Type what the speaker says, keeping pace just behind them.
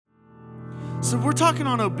So we're talking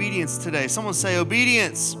on obedience today. Someone say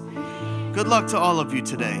obedience. Good luck to all of you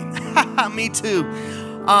today. Me too.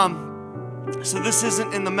 So this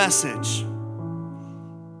isn't in the message.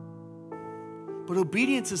 But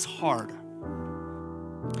obedience is hard.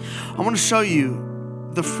 I want to show you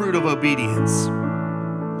the fruit of obedience.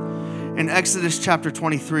 In Exodus chapter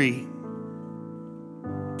 23,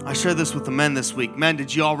 I shared this with the men this week. Men,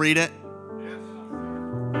 did you all read it? Yes.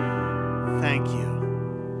 Thank you.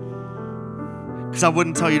 Because I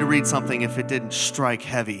wouldn't tell you to read something if it didn't strike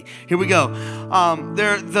heavy. Here we go.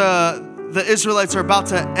 The Israelites are about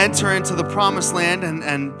to enter into the promised land,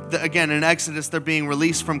 again, in Exodus, they're being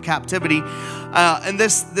released from captivity. And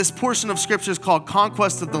this portion of scripture is called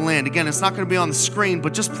Conquest of the Land. Again, it's not going to be on the screen,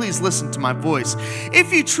 but just please listen to my voice.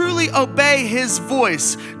 If you truly obey his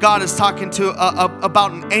voice, God is talking to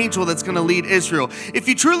about an angel that's going to lead Israel. If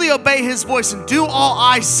you truly obey his voice and do all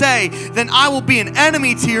I say, then I will be an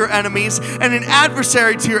enemy to your enemies and an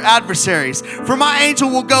adversary to your adversaries. For my angel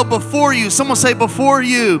will go before you. Someone say before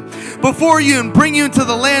you. Before you, and bring you into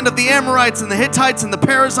the land of the Amorites and the Hittites and the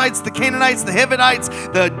Perizzites, the Canaanites, the Hivites,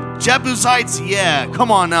 the Jebusites. Yeah,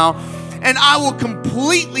 come on now. And I will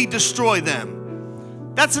completely destroy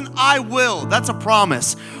them. That's an I will. That's a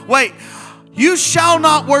promise. Wait. You shall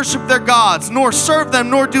not worship their gods, nor serve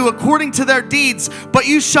them, nor do according to their deeds, but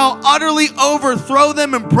you shall utterly overthrow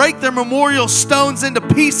them and break their memorial stones into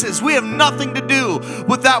pieces. We have nothing to do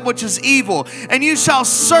with that which is evil. And you shall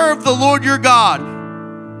serve the Lord your God.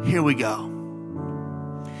 Here we go.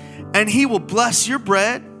 And he will bless your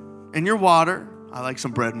bread and your water. I like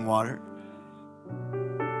some bread and water.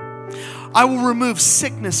 I will remove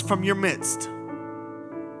sickness from your midst.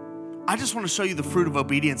 I just want to show you the fruit of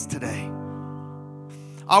obedience today.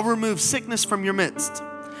 I'll remove sickness from your midst.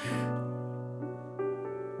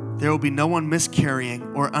 There will be no one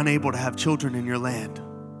miscarrying or unable to have children in your land.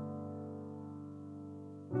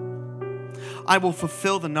 I will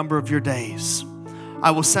fulfill the number of your days. I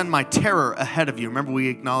will send my terror ahead of you. Remember, we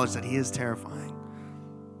acknowledge that he is terrifying.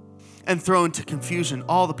 And throw into confusion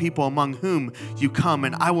all the people among whom you come,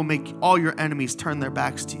 and I will make all your enemies turn their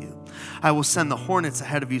backs to you. I will send the hornets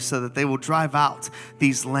ahead of you so that they will drive out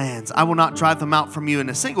these lands. I will not drive them out from you in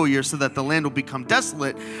a single year so that the land will become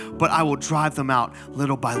desolate, but I will drive them out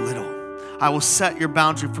little by little. I will set your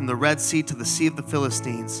boundary from the Red Sea to the Sea of the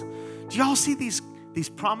Philistines. Do y'all see these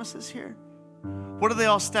promises here? What do they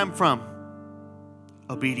all stem from?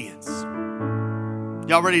 Obedience.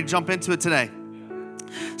 Y'all ready to jump into it today?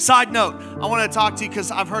 Side note, I want to talk to you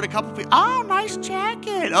because I've heard a couple people, oh, nice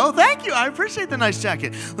jacket. Oh, thank you. I appreciate the nice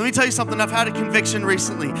jacket. Let me tell you something. I've had a conviction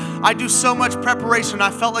recently. I do so much preparation.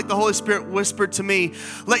 I felt like the Holy Spirit whispered to me,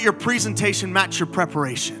 let your presentation match your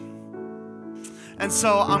preparation. And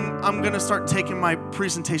so I'm going to start taking my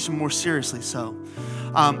presentation more seriously. So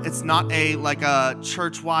it's not a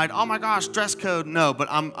church-wide, oh my gosh, dress code. No, but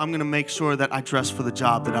I'm going to make sure that I dress for the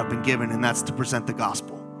job that I've been given, and that's to present the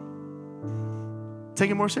gospel. Take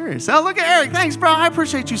it more serious. Oh, look at Eric. Thanks, bro. I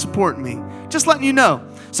appreciate you supporting me. Just letting you know.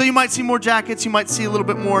 So you might see more jackets. You might see a little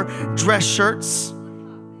bit more dress shirts.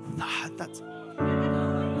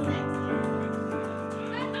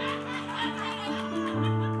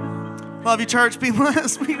 Love you, church. Be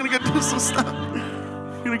blessed. We're going to go do some stuff.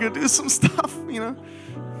 We're going to go do some stuff,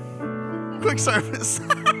 Quick service.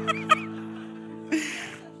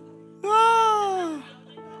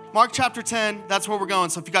 Mark chapter 10, that's where we're going.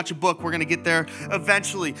 So if you got your book, we're going to get there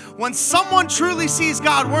eventually. When someone truly sees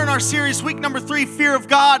God, we're in our series, week number 3, Fear of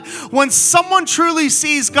God. When someone truly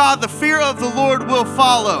sees God, the fear of the Lord will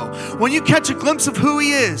follow. When you catch a glimpse of who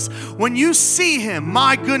he is, when you see him,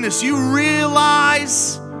 my goodness, you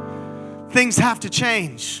realize things have to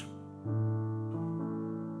change.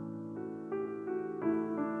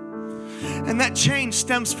 And that change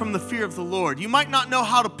stems from the fear of the Lord. You might not know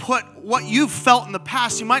how to put what you've felt in the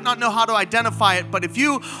past. You might not know how to identify it. But if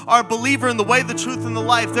you are a believer in the way, the truth, and the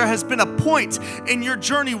life, there has been a point in your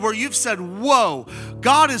journey where you've said, whoa,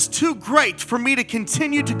 God is too great for me to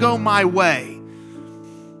continue to go my way.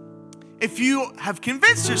 If you have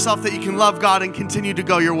convinced yourself that you can love God and continue to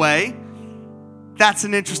go your way, that's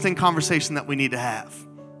an interesting conversation that we need to have.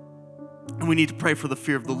 And we need to pray for the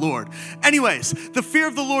fear of the Lord. Anyways, the fear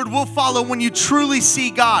of the Lord will follow when you truly see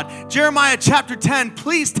God. Jeremiah chapter 10,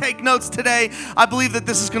 please take notes today. I believe that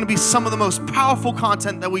this is going to be some of the most powerful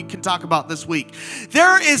content that we can talk about this week.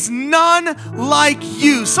 There is none like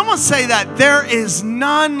you. Someone say that. There is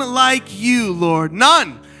none like you, Lord.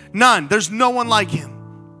 None. None. There's no one like him.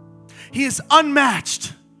 He is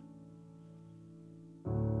unmatched.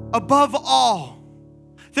 Above all.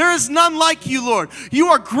 There is none like you, Lord. You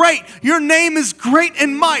are great. Your name is great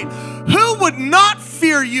in might. Who would not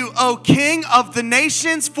fear you, O King of the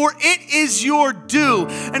nations? For it is your due.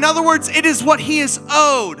 In other words, it is what he is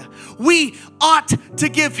owed. We ought to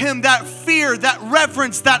give him that fear, that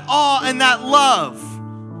reverence, that awe, and that love.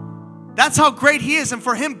 That's how great he is. And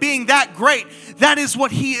for him being that great, that is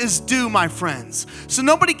what he is due, my friends. So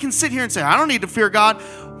nobody can sit here and say, I don't need to fear God.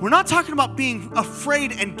 We're not talking about being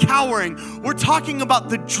afraid and cowering. We're talking about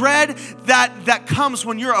the dread that comes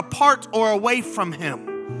when you're apart or away from him.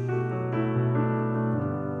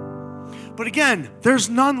 But again, there's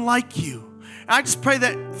none like you. And I just pray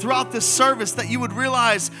that throughout this service that you would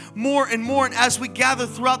realize more and more, and as we gather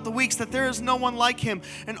throughout the weeks, that there is no one like him.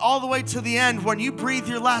 And all the way to the end, when you breathe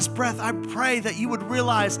your last breath, I pray that you would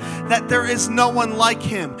realize that there is no one like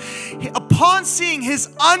him. Upon seeing his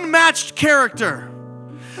unmatched character,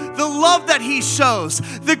 the love that he shows,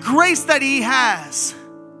 the grace that he has,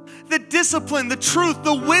 the discipline, the truth,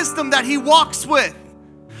 the wisdom that he walks with,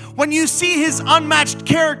 when you see his unmatched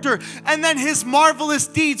character and then his marvelous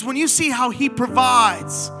deeds, when you see how he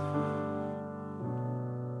provides,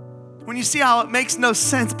 when you see how it makes no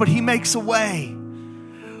sense, but he makes a way,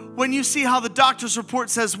 when you see how the doctor's report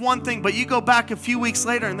says one thing, but you go back a few weeks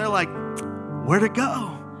later and they're like, where'd it go?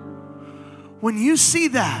 When you see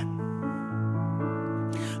that,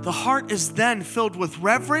 the heart is then filled with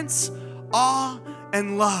reverence, awe,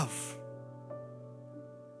 and love.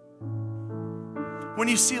 When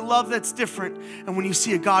you see a love that's different, and when you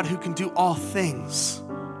see a God who can do all things,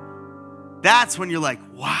 that's when you're like,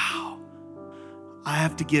 wow, I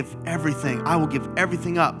have to give everything. I will give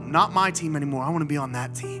everything up. Not my team anymore. I want to be on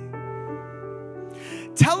that team.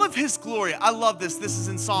 Tell of his glory. I love this. This is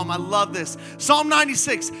in Psalm. I love this. Psalm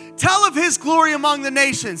 96. Tell of his glory among the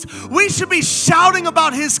nations. We should be shouting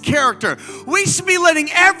about his character. We should be letting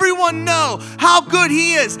everyone know how good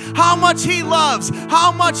he is, how much he loves,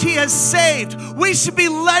 how much he has saved. We should be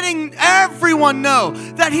letting everyone know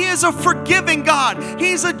that he is a forgiving God.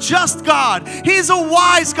 He's a just God. He's a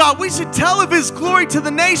wise God. We should tell of his glory to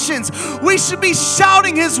the nations. We should be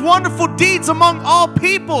shouting his wonderful deeds among all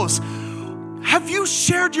peoples. Have you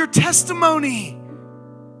shared your testimony?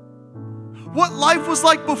 What life was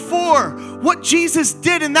like before, what Jesus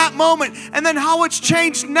did in that moment, and then how it's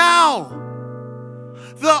changed now.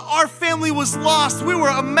 Our family was lost. We were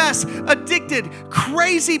a mess, addicted,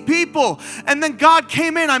 crazy people. And then God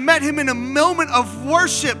came in. I met him in a moment of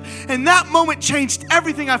worship, and that moment changed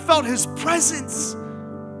everything. I felt his presence.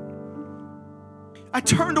 I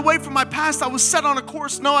turned away from my past. I was set on a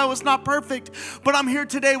course. No, I was not perfect, but I'm here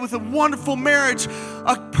today with a wonderful marriage,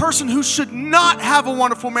 a person who should not have a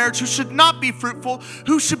wonderful marriage, who should not be fruitful,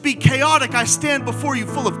 who should be chaotic. I stand before you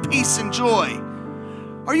full of peace and joy.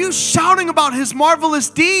 Are you shouting about his marvelous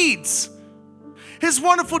deeds? His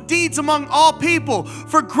wonderful deeds among all people.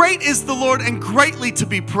 For great is the Lord and greatly to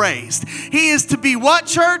be praised. He is to be what,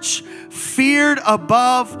 church? Feared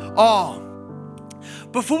above all.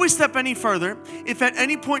 Before we step any further, if at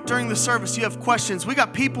any point during the service you have questions, we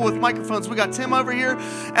got people with microphones. We got Tim over here,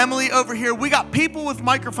 Emily over here. We got people with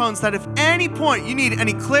microphones that if any point you need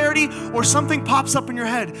any clarity or something pops up in your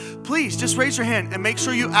head, please just raise your hand and make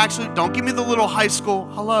sure you actually don't give me the little high school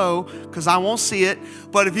hello, because I won't see it.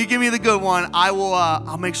 But if you give me the good one,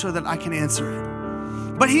 I'll make sure that I can answer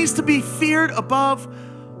it. But he's to be feared above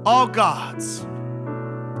all gods.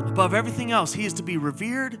 Above everything else, he is to be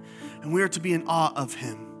revered, and we are to be in awe of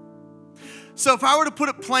him. So if I were to put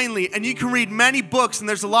it plainly, and you can read many books, and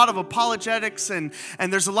there's a lot of apologetics, and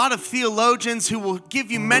there's a lot of theologians who will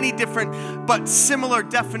give you many different but similar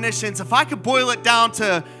definitions. If I could boil it down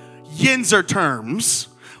to Yinzer terms,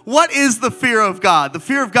 what is the fear of God? The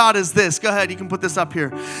fear of God is this. Go ahead, you can put this up here.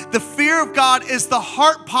 The fear of God is the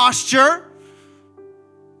heart posture,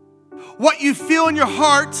 what you feel in your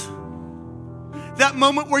heart, that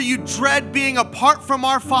moment where you dread being apart from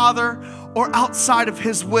our Father or outside of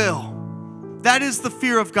his will. That is the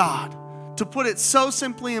fear of God. To put it so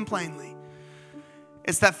simply and plainly,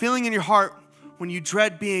 it's that feeling in your heart when you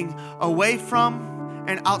dread being away from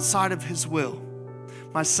and outside of his will.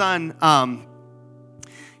 My son,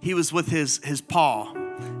 he was with his pa,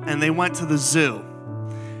 and they went to the zoo.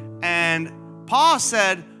 And Pa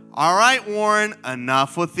said, "All right, Warren,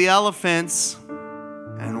 enough with the elephants."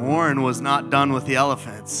 And Warren was not done with the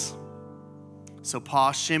elephants. So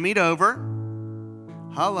Pa shimmied over.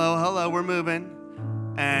 Hello, we're moving.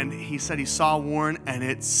 And he said he saw Warren and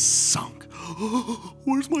it sunk.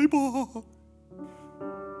 Where's my ball?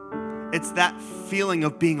 It's that feeling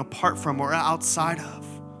of being apart from or outside of.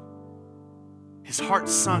 His heart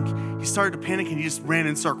sunk. He started to panic and he just ran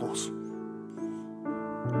in circles.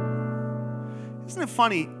 Isn't it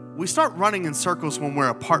funny? We start running in circles when we're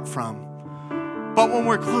apart from. But when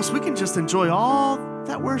we're close, we can just enjoy all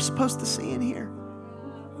that we're supposed to see and hear.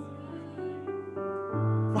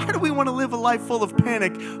 Why do we want to live a life full of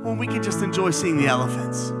panic when we can just enjoy seeing the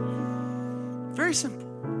elephants? Very simple.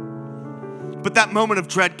 But that moment of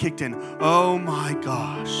dread kicked in. Oh my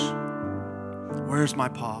gosh. Where's my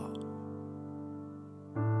paw?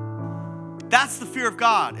 That's the fear of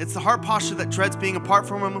God. It's the heart posture that dreads being apart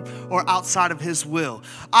from Him or outside of His will.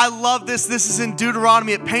 I love this. This is in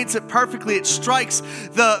Deuteronomy. It paints it perfectly. It strikes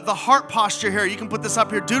the heart posture here. You can put this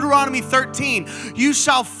up here. Deuteronomy 13. You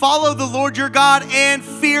shall follow the Lord your God and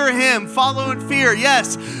fear Him. Follow and fear.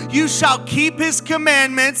 Yes. You shall keep His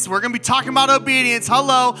commandments. We're going to be talking about obedience.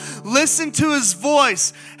 Hello. Listen to His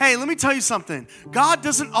voice. Hey, let me tell you something. God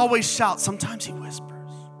doesn't always shout. Sometimes He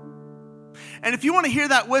whispers. And if you want to hear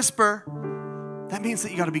that whisper, that means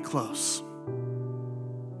that you got to be close.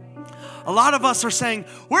 A lot of us are saying,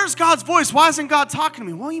 where's God's voice? Why isn't God talking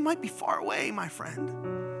to me? Well, you might be far away, my friend.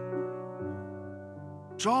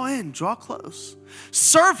 Draw in, draw close.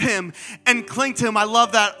 Serve Him and cling to Him. I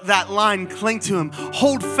love that line, cling to Him.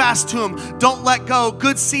 Hold fast to Him. Don't let go.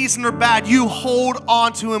 Good season or bad, you hold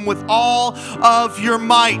on to Him with all of your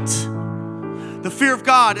might. The fear of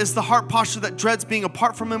God is the heart posture that dreads being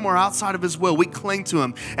apart from Him or outside of His will. We cling to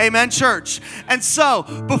Him. Amen, church? And so,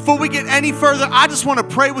 before we get any further, I just want to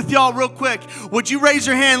pray with y'all real quick. Would you raise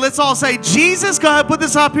your hand? Let's all say, Jesus. Go ahead, put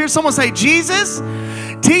this up here. Someone say, Jesus,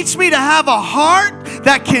 teach me to have a heart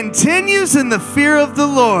that continues in the fear of the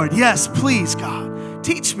Lord. Yes, please, God.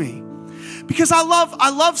 Teach me. Because I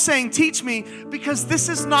love saying teach me because this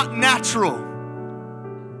is not natural.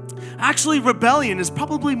 Actually, rebellion is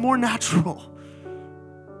probably more natural.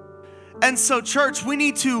 And so, church, we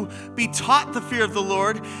need to be taught the fear of the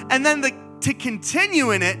Lord, and then to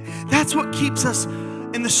continue in it. That's what keeps us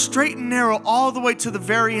in the straight and narrow all the way to the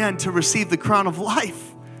very end to receive the crown of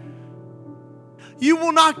life. You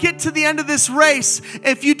will not get to the end of this race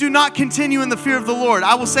if you do not continue in the fear of the Lord.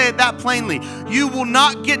 I will say it that plainly. You will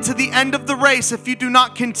not get to the end of the race if you do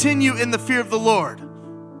not continue in the fear of the Lord.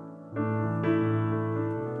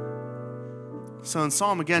 So in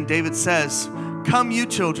Psalm again, David says, come you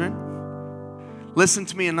children, listen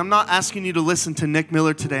to me. And I'm not asking you to listen to Nick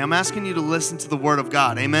Miller today. I'm asking you to listen to the word of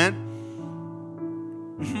God. Amen?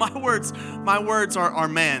 My words are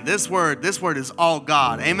man. This word is all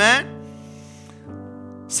God. Amen?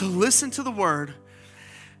 So listen to the word,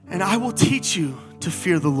 and I will teach you to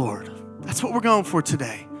fear the Lord. That's what we're going for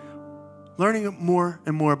today. Learning more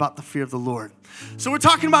and more about the fear of the Lord. So we're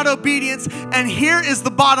talking about obedience, and here is the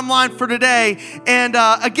bottom line for today. And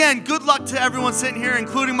again, good luck to everyone sitting here,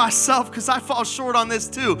 including myself, because I fall short on this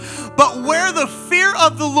too. But where the fear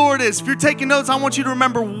of the Lord is, if you're taking notes, I want you to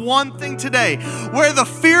remember one thing today. Where the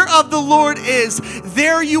fear of the Lord is,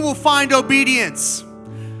 there you will find obedience.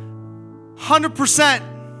 100%.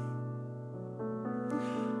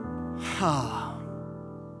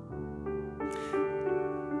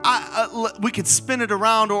 We could spin it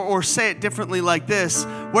around or say it differently like this.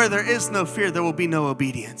 Where there is no fear, there will be no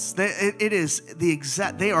obedience. It is the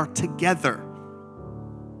exact, they are together.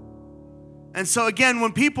 And so again,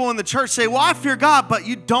 when people in the church say, well, I fear God, but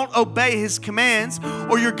you don't obey His commands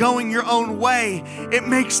or you're going your own way, it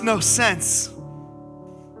makes no sense.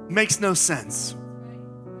 It makes no sense.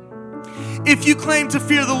 If you claim to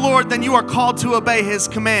fear the Lord, then you are called to obey His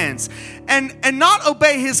commands. And not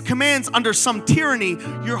obey His commands under some tyranny.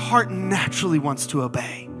 Your heart naturally wants to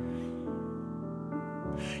obey.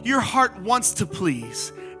 Your heart wants to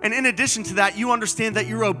please. And in addition to that, you understand that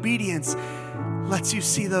your obedience lets you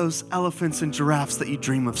see those elephants and giraffes that you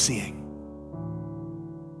dream of seeing.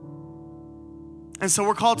 And so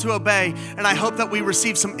we're called to obey, and I hope that we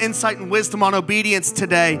receive some insight and wisdom on obedience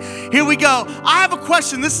today. Here we go. I have a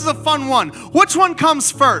question. This is a fun one. Which one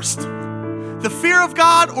comes first? The fear of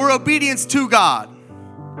God or obedience to God?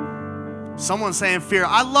 Someone's saying fear.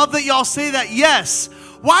 I love that y'all say that. Yes.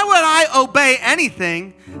 Why would I obey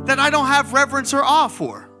anything that I don't have reverence or awe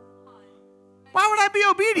for? Why would I be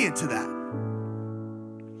obedient to that?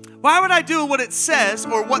 Why would I do what it says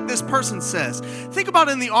or what this person says? Think about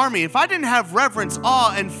it in the army. If I didn't have reverence,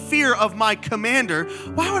 awe, and fear of my commander,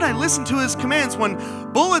 why would I listen to his commands when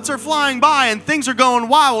bullets are flying by and things are going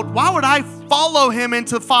wild? Why would I follow him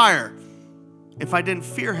into fire? If I didn't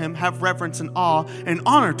fear him, have reverence and awe and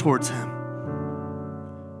honor towards him.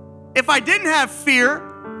 If I didn't have fear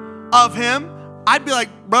of him, I'd be like,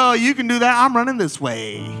 bro, you can do that. I'm running this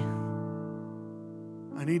way.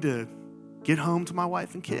 I need to get home to my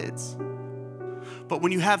wife and kids. But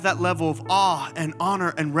when you have that level of awe and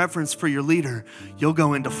honor and reverence for your leader, you'll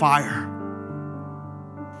go into fire.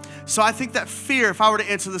 So I think that fear, if I were to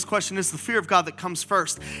answer this question, is the fear of God that comes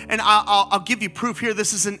first. And I'll give you proof here.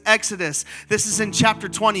 This is in Exodus. This is in chapter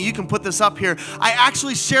 20. You can put this up here. I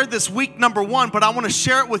actually shared this week number 1, but I want to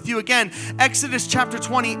share it with you again. Exodus chapter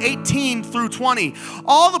 20, 18 through 20.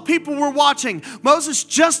 All the people were watching. Moses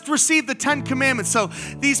just received the 10 commandments. So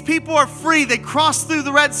these people are free. They cross through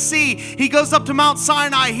the Red Sea. He goes up to Mount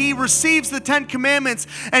Sinai. He receives the 10 commandments.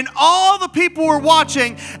 And all the people were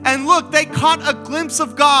watching. And look, they caught a glimpse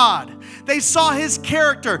of God. They saw his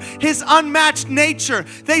character, his unmatched nature.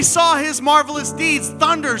 They saw his marvelous deeds,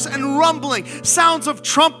 thunders and rumbling, sounds of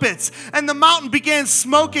trumpets. And the mountain began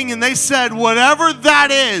smoking, and they said, whatever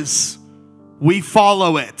that is, we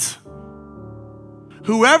follow it.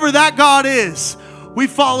 Whoever that God is, we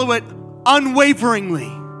follow it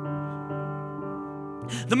unwaveringly.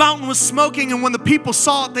 The mountain was smoking, and when the people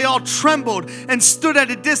saw it, they all trembled and stood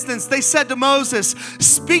at a distance. They said to Moses,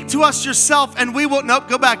 speak to us yourself, and we will, nope,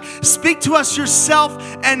 go back. Speak to us yourself,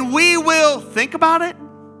 and we will think about it.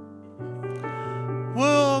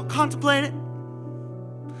 We'll contemplate it.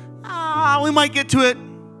 We might get to it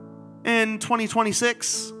in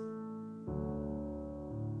 2026.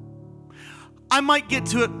 I might get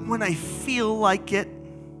to it when I feel like it.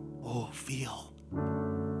 Oh, feel.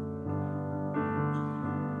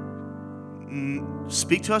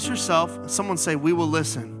 Speak to us yourself. Someone say, we will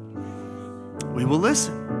listen. We will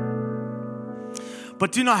listen.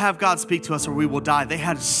 But do not have God speak to us or we will die. They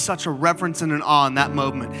had such a reverence and an awe in that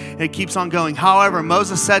moment. It keeps on going. However,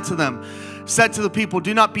 Moses said to the people,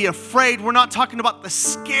 do not be afraid. We're not talking about the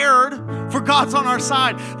scared, for God's on our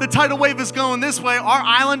side. The tidal wave is going this way. Our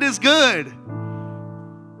island is good.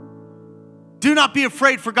 Do not be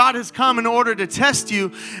afraid, for God has come in order to test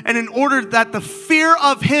you and in order that the fear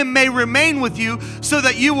of him may remain with you so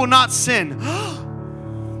that you will not sin.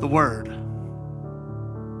 The word.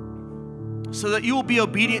 So that you will be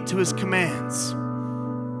obedient to his commands.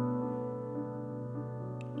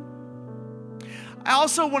 I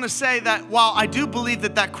also want to say that while I do believe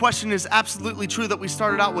that question is absolutely true that we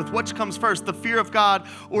started out with, which comes first, the fear of God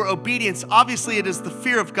or obedience? Obviously, it is the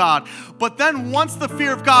fear of God. But then once the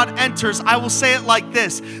fear of God enters, I will say it like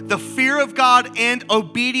this. The fear of God and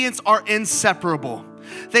obedience are inseparable.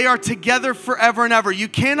 They are together forever and ever. You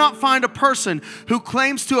cannot find a person who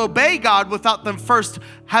claims to obey God without them first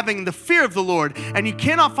having the fear of the Lord. And you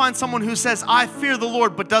cannot find someone who says, I fear the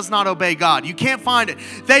Lord, but does not obey God. You can't find it.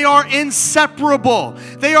 They are inseparable.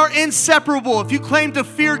 They are inseparable. If you claim to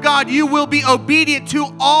fear God, you will be obedient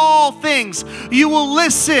to all things. You will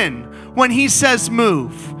listen when he says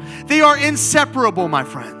move. They are inseparable, my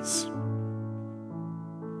friends.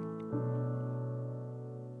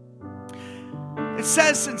 It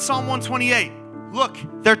says in Psalm 128, look,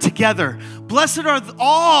 they're together. Blessed are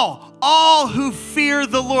all who fear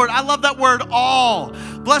the Lord. I love that word, all.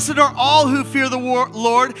 Blessed are all who fear the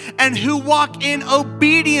Lord and who walk in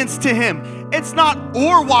obedience to him. It's not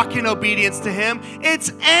or walk in obedience to him,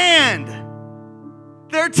 it's and.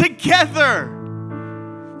 They're together.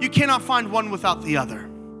 You cannot find one without the other.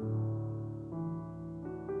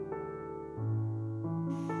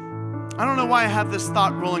 I don't know why I have this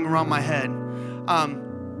thought rolling around my head.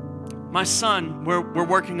 My son, we're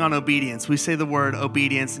working on obedience. We say the word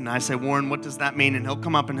obedience, and I say, Warren, what does that mean? And he'll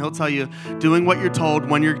come up and he'll tell you, doing what you're told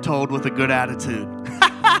when you're told with a good attitude.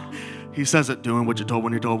 He says it, doing what you're told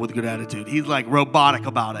when you're told with a good attitude. He's like robotic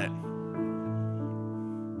about it.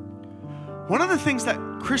 One of the things that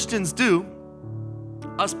Christians do,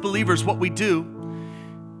 us believers, what we do,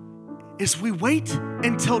 is we wait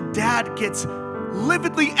until dad gets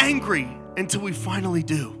lividly angry until we finally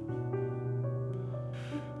do.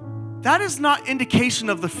 That is not indication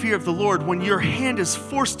of the fear of the Lord when your hand is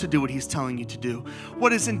forced to do what he's telling you to do.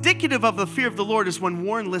 What is indicative of the fear of the Lord is when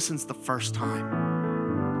Warren listens the first time.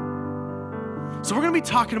 So we're going to be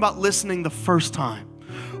talking about listening the first time.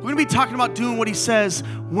 We're going to be talking about doing what he says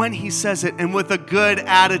when he says it and with a good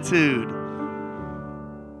attitude.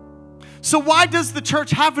 So why does the church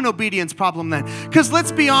have an obedience problem then? Because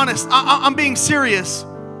let's be honest, I'm being serious.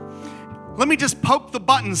 Let me just poke the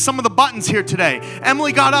buttons, some of the buttons here today.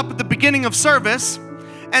 Emily got up at the beginning of service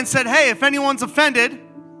and said, hey, if anyone's offended,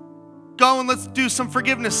 go and let's do some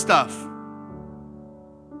forgiveness stuff.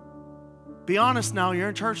 Be honest now, you're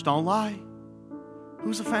in church, don't lie.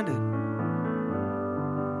 Who's offended?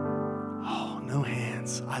 Oh, no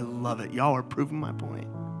hands. I love it. Y'all are proving my point.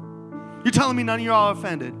 You're telling me none of y'all are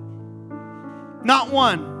offended? Not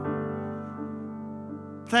one.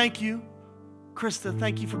 Thank you. Krista,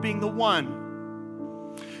 thank you for being the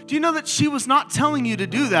one. Do you know that she was not telling you to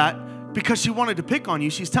do that because she wanted to pick on you?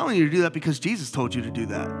 She's telling you to do that because Jesus told you to do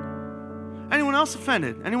that. Anyone else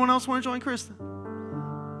offended? Anyone else want to join Krista?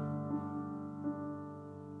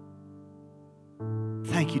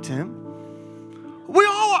 Thank you, Tim. We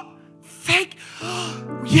all are.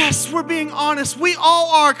 Yes, we're being honest. We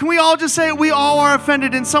all are. Can we all just say it? We all are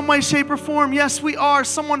offended in some way, shape, or form? Yes, we are.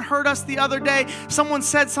 Someone hurt us the other day. Someone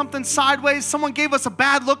said something sideways. Someone gave us a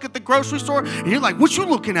bad look at the grocery store. And you're like, what you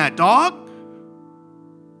looking at, dog?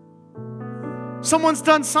 Someone's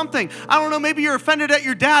done something. I don't know, maybe you're offended at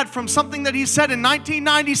your dad from something that he said in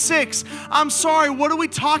 1996. I'm sorry, what are we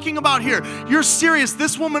talking about here? You're serious.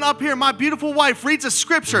 This woman up here, my beautiful wife, reads a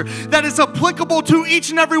scripture that is applicable to each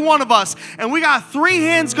and every one of us. And we got 3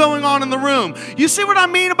 hands going on in the room. You see what I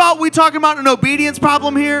mean about we talking about an obedience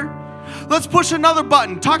problem here? Let's push another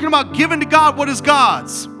button, talking about giving to God what is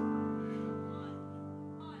God's.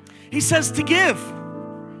 He says to give.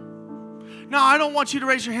 Now, I don't want you to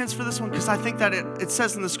raise your hands for this one because I think that it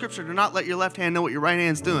says in the scripture to not let your left hand know what your right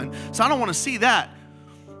hand's doing. So I don't want to see that.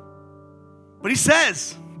 But he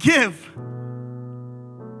says, give.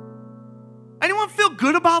 Anyone feel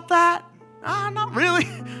good about that? Not really.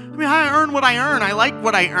 I mean, I earn what I earn. I like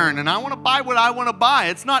what I earn. And I want to buy what I want to buy.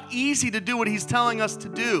 It's not easy to do what he's telling us to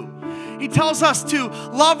do. He tells us to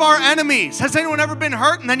love our enemies. Has anyone ever been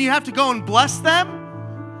hurt and then you have to go and bless them?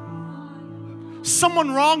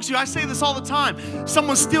 Someone wrongs you. I say this all the time.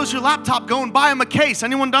 Someone steals your laptop, go and buy them a case.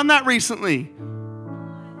 Anyone done that recently?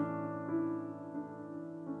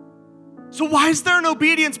 So why is there an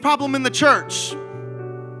obedience problem in the church?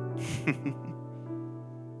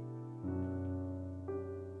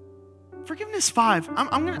 Forgiveness 5.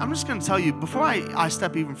 I'm just going to tell you, before I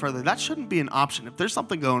step even further, that shouldn't be an option. If there's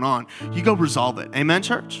something going on, you go resolve it. Amen,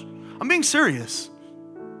 church? I'm being serious.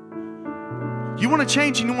 You want to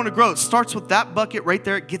change and you want to grow. It starts with that bucket right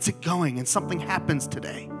there. It gets it going and something happens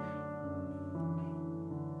today.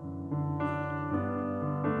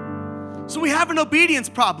 So we have an obedience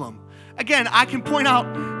problem. Again, I can point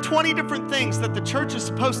out 20 different things that the church is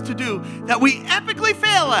supposed to do that we epically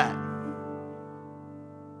fail at.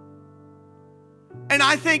 And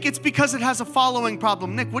I think it's because it has a following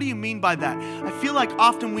problem. Nick, what do you mean by that? I feel like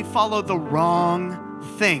often we follow the wrong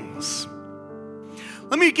things.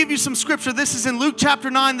 Let me give you some scripture. This is in Luke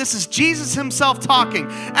chapter 9. This is Jesus himself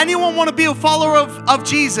talking. Anyone want to be a follower of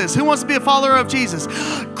Jesus? Who wants to be a follower of Jesus?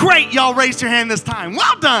 Great, y'all raised your hand this time.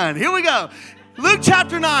 Well done. Here we go. Luke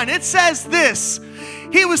chapter 9. It says this.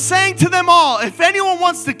 He was saying to them all, if anyone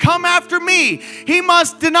wants to come after me, he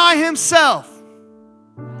must deny himself.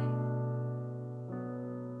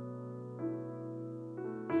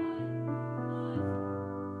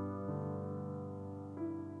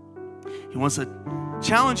 He wants to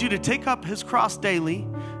challenge you to take up his cross daily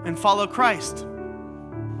and follow Christ.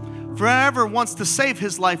 For whoever wants to save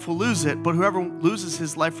his life will lose it, but whoever loses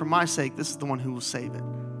his life for my sake, this is the one who will save it.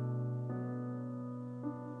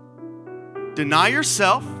 Deny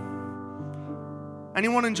yourself.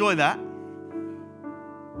 Anyone enjoy that?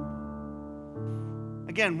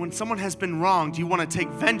 Again, when someone has been wronged, you want to take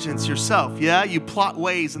vengeance yourself, yeah? You plot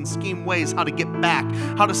ways and scheme ways how to get back,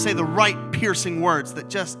 how to say the right piercing words that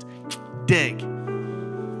just dig.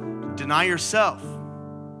 Deny yourself.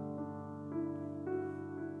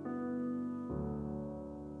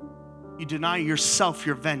 You deny yourself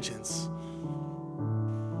your vengeance.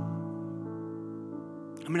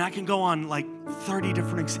 I mean, I can go on like 30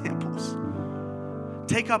 different examples.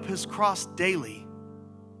 Take up his cross daily.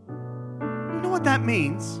 You know what that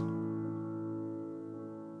means?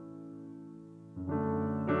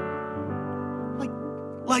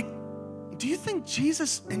 Like, do you think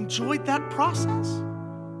Jesus enjoyed that process?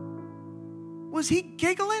 Was he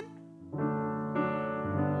giggling?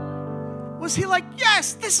 Was he like,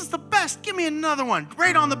 yes, this is the best, give me another one,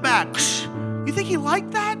 right on the back? You think he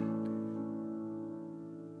liked that?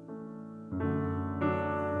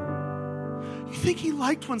 You think he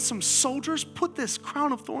liked when some soldiers put this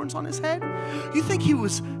crown of thorns on his head? You think he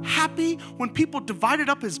was happy when people divided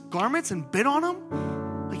up his garments and bit on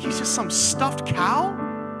him? Like he's just some stuffed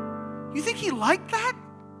cow? You think he liked that?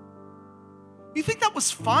 You think that was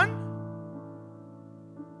fun?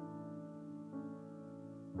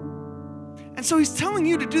 And so he's telling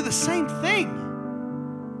you to do the same thing.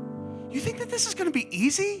 You think that this is going to be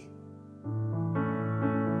easy?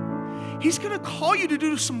 He's going to call you to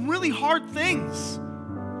do some really hard things.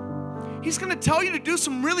 He's going to tell you to do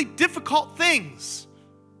some really difficult things.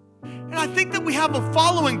 And I think that we have a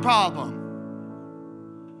following problem.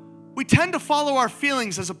 We tend to follow our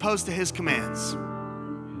feelings as opposed to his commands.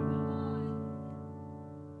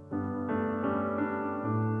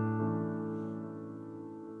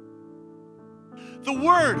 The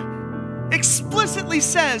word explicitly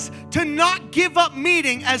says to not give up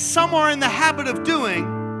meeting as some are in the habit of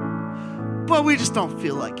doing, but we just don't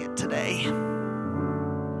feel like it today.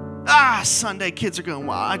 Sunday, kids are going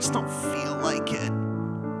wild. I just don't feel like it.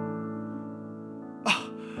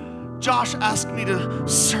 Josh asked me to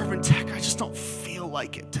serve in tech. I just don't feel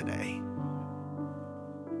like it today.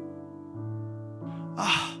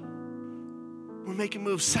 We're making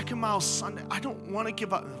moves. Second Mile Sunday. I don't want to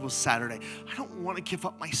give up. It was Saturday. I don't want to give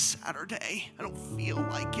up my Saturday. I don't feel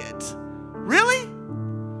like it. Really?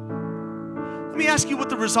 Let me ask you what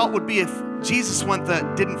the result would be if Jesus went the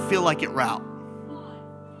didn't feel like it route.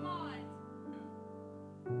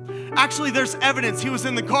 Actually, there's evidence. He was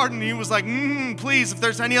in the garden and he was like, please, if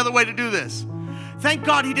there's any other way to do this. Thank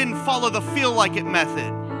God he didn't follow the feel like it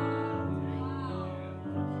method.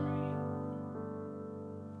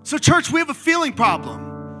 So church, we have a feeling problem.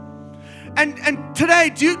 And today,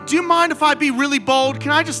 do you mind if I be really bold?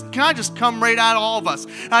 Can I just come right at all of us?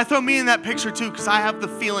 And I throw me in that picture too, because I have the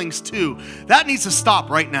feelings too. That needs to stop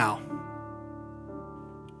right now.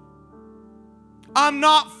 I'm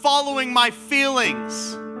not following my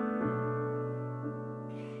feelings.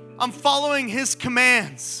 I'm following his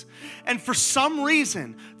commands. And for some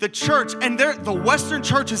reason, the church, and the Western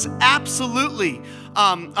church is absolutely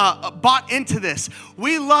bought into this.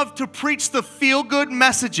 We love to preach the feel-good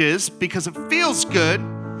messages because it feels good.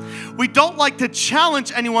 We don't like to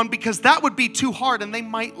challenge anyone because that would be too hard and they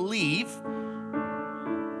might leave.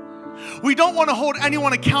 We don't want to hold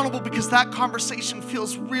anyone accountable because that conversation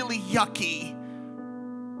feels really yucky.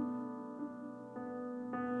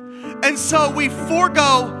 And so we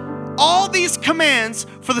forego all these commands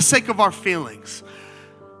for the sake of our feelings.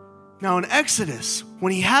 Now in Exodus,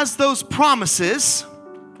 when he has those promises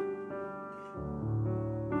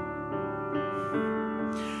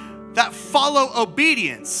that follow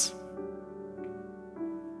obedience,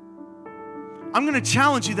 I'm going to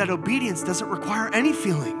challenge you that obedience doesn't require any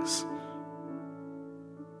feelings.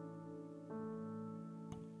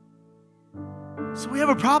 So we have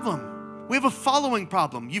a problem. We have a following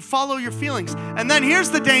problem. You follow your feelings. And then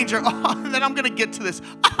here's the danger. Then I'm going to get to this.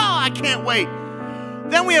 I can't wait.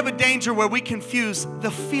 Then we have a danger where we confuse the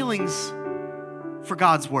feelings for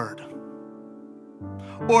God's word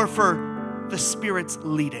or for the Spirit's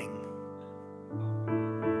leading.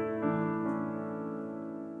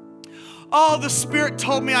 Oh, the Spirit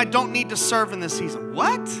told me I don't need to serve in this season.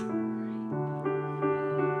 What?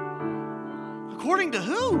 According to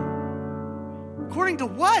who? According to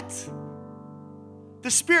what? The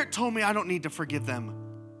Spirit told me I don't need to forgive them.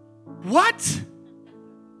 What?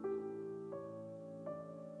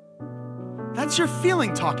 That's your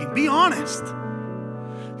feeling talking. Be honest.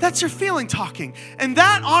 That's your feeling talking. And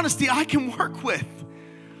that honesty I can work with.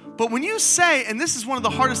 But when you say, and this is one of the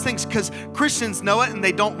hardest things because Christians know it and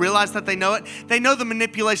they don't realize that they know it. They know the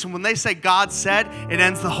manipulation. When they say God said, it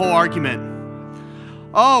ends the whole argument.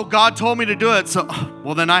 Oh, God told me to do it, so,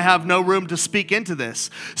 well, then I have no room to speak into this.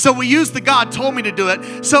 So we use the God told me to do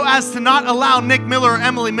it so as to not allow Nick Miller or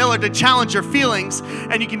Emily Miller to challenge your feelings,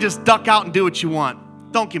 and you can just duck out and do what you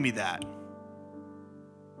want. Don't give me that.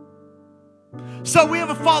 So we have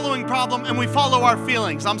a following problem, and we follow our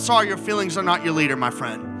feelings. I'm sorry, your feelings are not your leader, my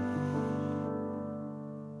friend.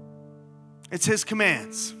 It's his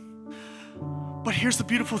commands. But here's the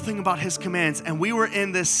beautiful thing about his commands. And we were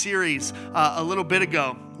in this series a little bit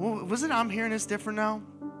ago. Was it I'm Hearing It's Different Now?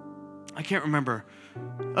 I can't remember.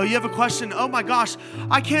 Oh, you have a question? Oh my gosh.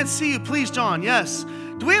 I can't see you. Please, John. Yes.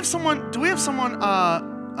 Do we have someone,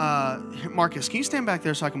 Marcus, can you stand back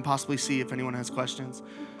there so I can possibly see if anyone has questions?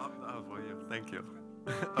 Oh, William, thank you.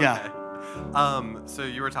 Okay. Yeah. So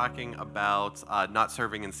you were talking about not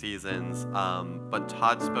serving in seasons, but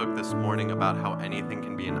Todd spoke this morning about how anything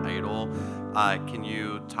can be an idol. Can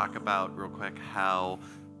you talk about real quick how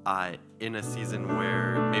in a season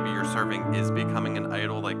where maybe your serving is becoming an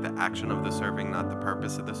idol, like the action of the serving, not the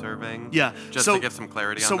purpose of the serving? Yeah. Just to get some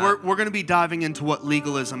clarity on that. So we're going to be diving into what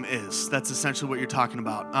legalism is. That's essentially what you're talking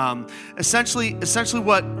about. Essentially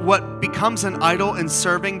what becomes an idol in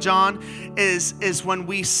serving, John, is when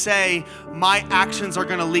we say my actions are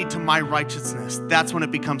going to lead to my righteousness. That's when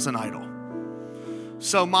it becomes an idol.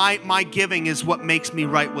 So my giving is what makes me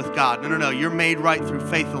right with God. No, you're made right through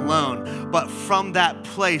faith alone. But from that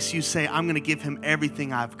place, you say, I'm going to give him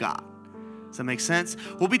everything I've got. Does that make sense?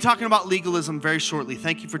 We'll be talking about legalism very shortly.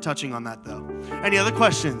 Thank you for touching on that, though. Any other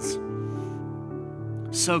questions?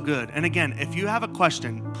 So good. And again, if you have a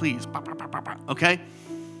question, please, okay?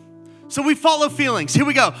 So we follow feelings. Here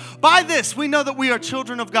we go. By this, we know that we are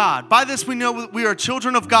children of God. By this, we know that we are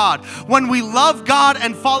children of God when we love God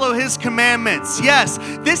and follow his commandments. Yes,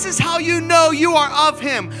 this is how you know you are of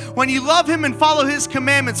him, when you love him and follow his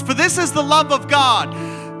commandments. For this is the love of God.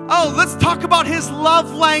 Oh, let's talk about his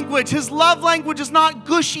love language. His love language is not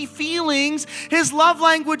gushy feelings. His love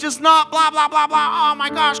language is not blah, blah, blah, blah. Oh my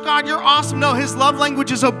gosh, God, you're awesome. No, his love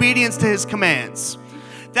language is obedience to his commands.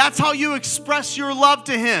 That's how you express your love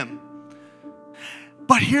to him.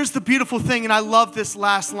 But here's the beautiful thing, and I love this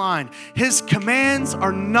last line. His commands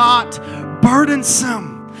are not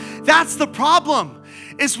burdensome. That's the problem,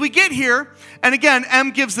 is we get here, and again,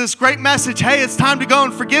 Em gives this great message, hey, it's time to go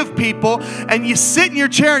and forgive people, and you sit in your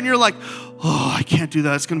chair and you're like, oh, I can't do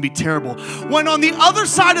that, it's going to be terrible. When on the other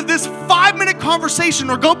side of this 5-minute conversation,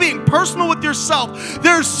 or go being personal with yourself,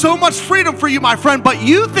 there's so much freedom for you, my friend, but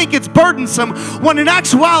you think it's burdensome, when in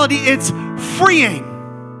actuality, it's freeing.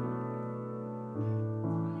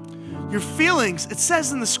 Your feelings, it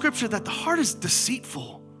says in the scripture that the heart is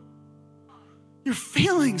deceitful. Your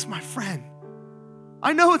feelings, my friend.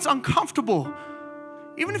 I know it's uncomfortable.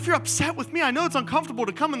 Even if you're upset with me, I know it's uncomfortable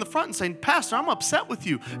to come in the front and say, Pastor, I'm upset with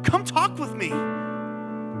you. Come talk with me.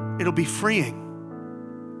 It'll be freeing.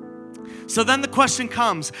 So then the question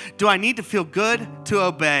comes, do I need to feel good to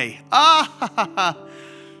obey? Because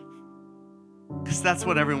that's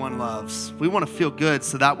what everyone loves. We want to feel good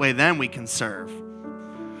so that way then we can serve.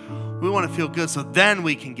 We want to feel good so then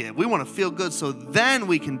we can give. We want to feel good so then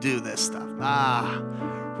we can do this stuff.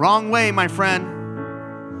 Wrong way, my friend.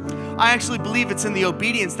 I actually believe it's in the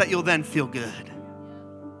obedience that you'll then feel good.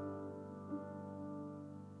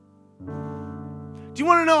 Do you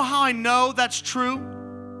want to know how I know that's true?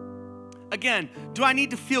 Again, do I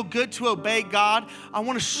need to feel good to obey God? I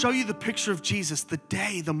want to show you the picture of Jesus,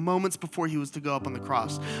 the moments before he was to go up on the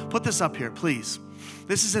cross. Put this up here, please.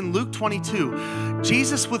 This is in Luke 22.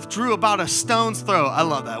 Jesus withdrew about a stone's throw. I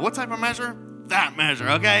love that. What type of measure? That measure,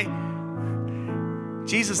 okay?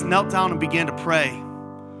 Jesus knelt down and began to pray.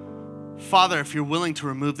 Father, if you're willing to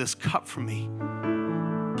remove this cup from me,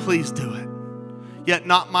 please do it. Yet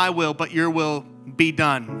not my will, but your will be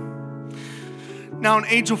done. Now an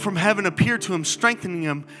angel from heaven appeared to him, strengthening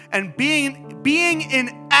him, and being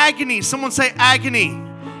in agony. Someone say agony.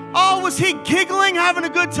 Oh, was he giggling, having a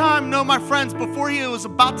good time? No, my friends, before he was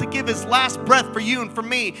about to give his last breath for you and for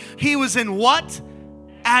me, he was in what?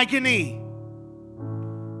 Agony.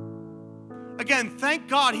 Again, thank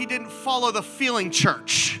God he didn't follow the feeling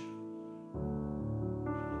church.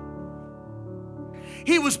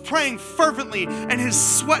 He was praying fervently, and his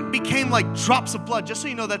sweat became like drops of blood. Just so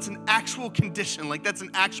you know, that's an actual condition. Like, that's an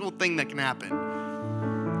actual thing that can happen.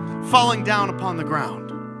 Falling down upon the ground.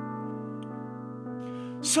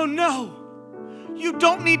 So no, you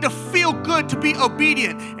don't need to feel good to be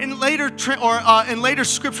obedient. In later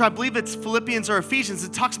scripture, I believe it's Philippians or Ephesians,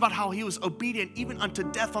 it talks about how he was obedient even unto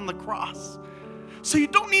death on the cross. So you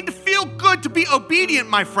don't need to feel good to be obedient,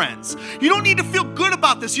 my friends. You don't need to feel good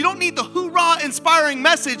about this. You don't need the hoorah inspiring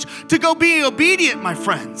message to go be obedient, my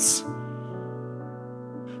friends.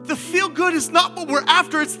 The feel good is not what we're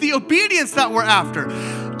after. It's the obedience that we're after.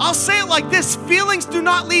 I'll say it like this. Feelings do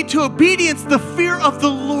not lead to obedience. The fear of the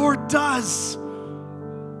Lord does.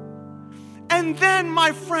 And then,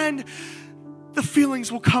 my friend, the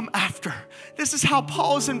feelings will come after. This is how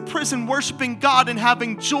Paul is in prison worshiping God and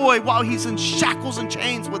having joy while he's in shackles and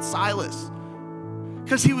chains with Silas.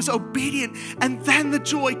 Because he was obedient, and then the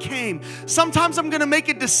joy came. Sometimes I'm going to make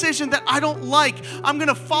a decision that I don't like. I'm going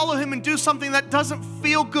to follow him and do something that doesn't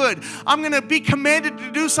feel good. I'm going to be commanded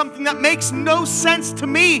to do something that makes no sense to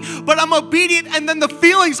me, but I'm obedient, and then the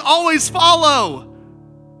feelings always follow.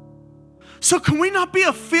 So can we not be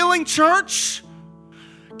a feeling church?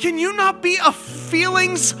 Can you not be a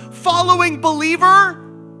feelings following believer?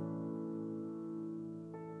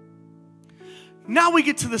 Now we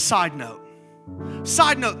get to the side note.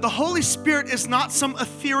 Side note, the Holy Spirit is not some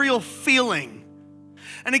ethereal feeling.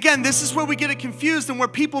 And again, this is where we get it confused and where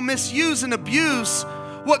people misuse and abuse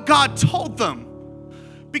what God told them.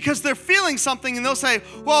 Because they're feeling something and they'll say,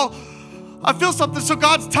 well, I feel something, so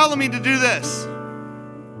God's telling me to do this.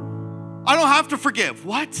 I don't have to forgive.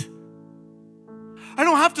 What? I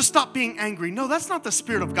don't have to stop being angry. No, that's not the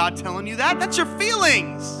Spirit of God telling you that. That's your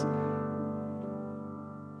feelings.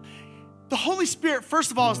 The Holy Spirit, first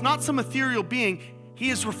of all, is not some ethereal being. He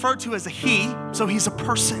is referred to as a he, so he's a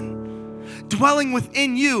person dwelling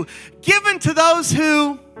within you, given to those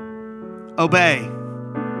who obey.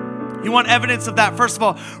 You want evidence of that? First of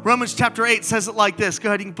all, Romans chapter 8 says it like this. Go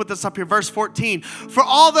ahead, you can put this up here. Verse 14. For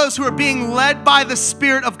all those who are being led by the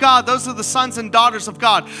Spirit of God, those are the sons and daughters of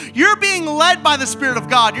God. You're being led by the Spirit of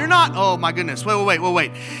God. You're not, oh my goodness,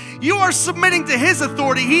 wait. You are submitting to his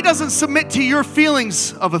authority. He doesn't submit to your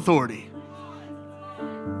feelings of authority.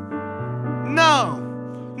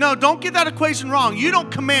 No, don't get that equation wrong. You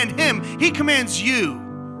don't command him. He commands you.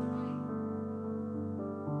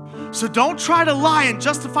 So don't try to lie and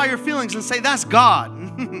justify your feelings and say, that's God.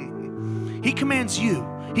 He commands you.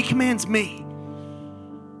 He commands me.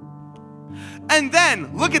 And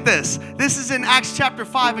then, look at this. This is in Acts chapter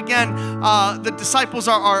 5 again. The disciples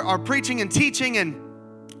are preaching and teaching, and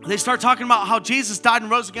they start talking about how Jesus died and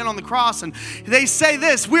rose again on the cross. And they say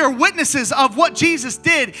this: we are witnesses of what Jesus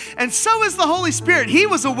did, and so is the Holy Spirit. He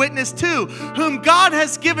was a witness too, whom God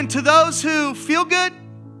has given to those who feel good,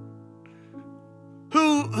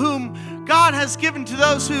 whom God has given to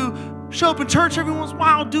those who show up in church every once in a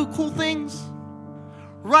while, do cool things,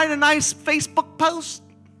 write a nice Facebook post.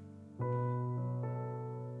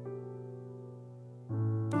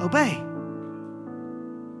 Obey.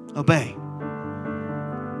 Obey.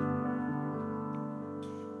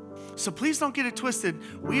 So please don't get it twisted.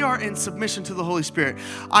 We are in submission to the Holy Spirit.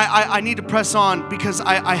 I need to press on because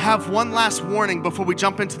I have one last warning before we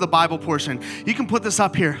jump into the Bible portion. You can put this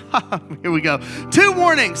up here. Here we go. 2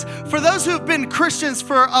 warnings for those who have been Christians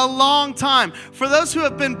for a long time, for those who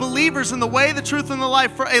have been believers in the way, the truth, and the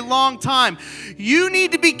life for a long time. You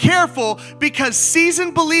need to be careful because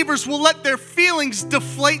seasoned believers will let their feelings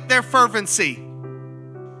deflate their fervency.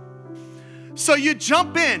 So you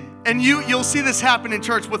jump in, and you'll see this happen in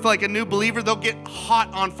church with like a new believer. They'll get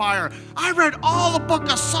hot on fire. I read all the book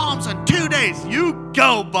of Psalms in 2 days. You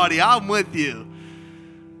go, buddy. I'm with you.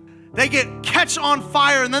 They catch on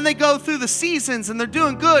fire, and then they go through the seasons, and they're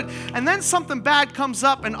doing good. And then something bad comes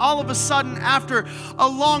up, and all of a sudden, after a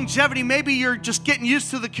longevity, maybe you're just getting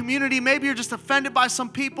used to the community. Maybe you're just offended by some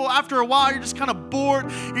people. After a while, you're just kind of bored.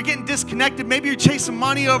 You're getting disconnected. Maybe you're chasing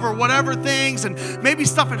money over whatever things, and maybe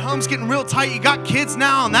stuff at home's getting real tight. You got kids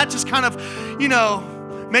now, and that just kind of,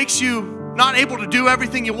 makes you not able to do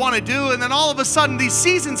everything you want to do. And then all of a sudden these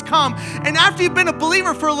seasons come, and after you've been a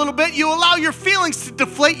believer for a little bit, you allow your feelings to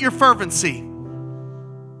deflate your fervency.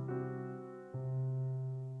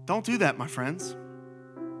 Don't do that, my friends.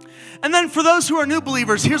 And then for those who are new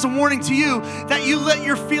believers, here's a warning to you that you let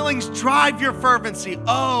your feelings drive your fervency.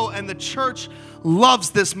 Oh, and the church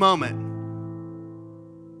loves this moment.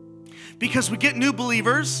 Because we get new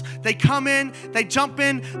believers, they come in, they jump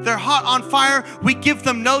in, they're hot on fire, we give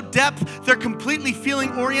them no depth, they're completely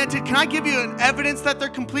feeling oriented. Can I give you an evidence that they're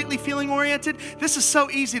completely feeling oriented? This is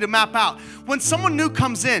so easy to map out. When someone new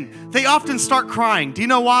comes in, they often start crying. Do you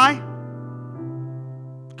know why?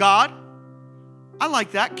 God, I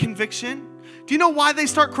like that, conviction. Do you know why they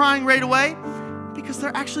start crying right away? Because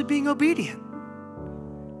they're actually being obedient.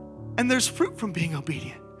 And there's fruit from being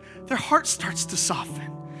obedient. Their heart starts to soften.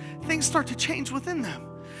 Things start to change within them.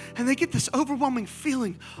 And they get this overwhelming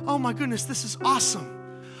feeling, oh my goodness, this is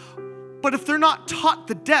awesome. But if they're not taught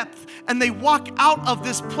the depth and they walk out of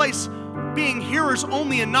this place being hearers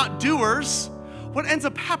only and not doers, what ends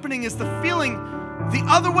up happening is the feeling the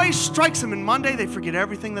other way strikes them, and Monday they forget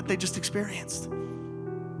everything that they just experienced.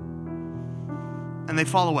 And they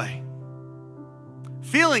fall away.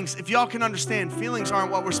 Feelings, if y'all can understand, feelings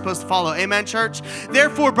aren't what we're supposed to follow. Amen, church?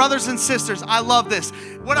 Therefore, brothers and sisters, I love this.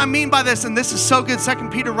 What I mean by this, and this is so good, 2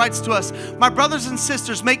 Peter writes to us, my brothers and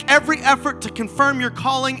sisters, make every effort to confirm your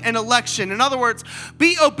calling and election. In other words,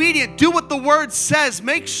 be obedient. Do what the word says.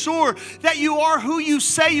 Make sure that you are who you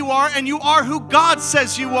say you are and you are who God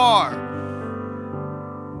says you are.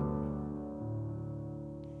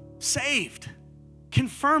 Saved.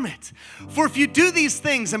 Confirm it. For if you do these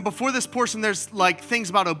things, and before this portion, there's like things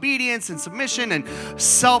about obedience and submission and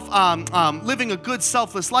living a good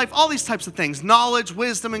selfless life, all these types of things, knowledge,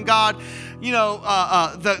 wisdom in God,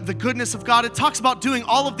 the goodness of God. It talks about doing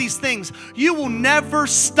all of these things. You will never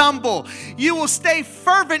stumble. You will stay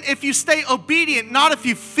fervent if you stay obedient, not if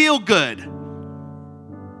you feel good.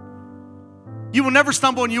 You will never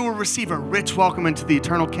stumble, and you will receive a rich welcome into the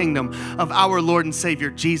eternal kingdom of our Lord and Savior,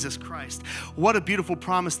 Jesus Christ. What a beautiful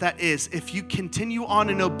promise that is. If you continue on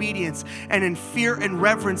in obedience and in fear and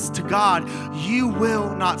reverence to God, you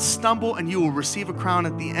will not stumble, and you will receive a crown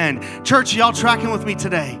at the end. Church, y'all tracking with me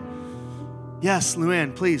today? Yes,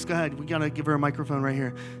 Luann, please, go ahead. We got to give her a microphone right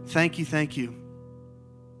here. Thank you, thank you.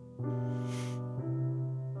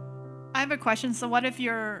 I have a question. So what if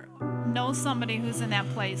you know somebody who's in that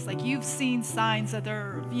place? Like, you've seen signs that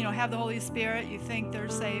they're, have the Holy Spirit, you think they're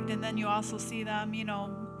saved, and then you also see them,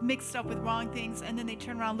 mixed up with wrong things, and then they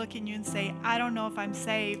turn around, look at you and say, I don't know if I'm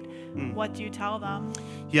saved. What do you tell them?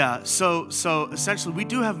 Yeah, so essentially we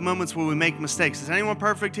do have moments where we make mistakes. Is anyone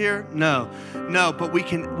perfect here? No, but we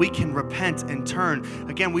can repent and turn.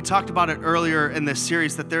 Again, we talked about it earlier in this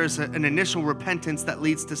series that there is an initial repentance that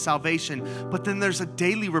leads to salvation, but then there's a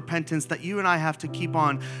daily repentance that you and I have to keep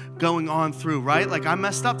on going on through, right? Like, I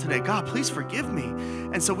messed up today. God, please forgive me.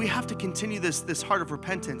 And so we have to continue this heart of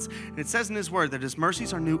repentance. And it says in his word that his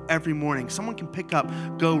mercies are new every morning. Someone can pick up,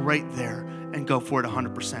 go right there, and go for it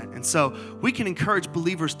 100%. And so we can encourage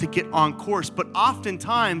believers to get on course, but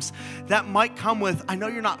oftentimes that might come with, I know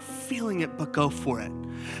you're not feeling it, but go for it.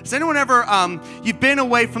 Has anyone ever, you've been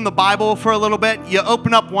away from the Bible for a little bit, you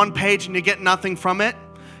open up one page and you get nothing from it?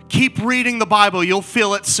 Keep reading the Bible, you'll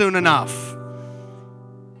feel it soon enough.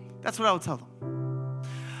 That's what I would tell them.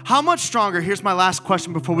 How much stronger, here's my last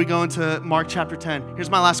question before we go into Mark chapter 10. Here's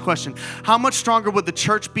my last question. How much stronger would the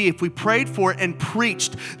church be if we prayed for and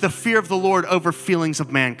preached the fear of the Lord over feelings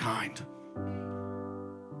of mankind?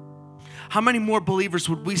 How many more believers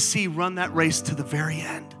would we see run that race to the very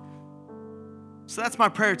end? So that's my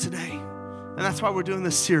prayer today. And that's why we're doing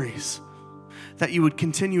this series, that you would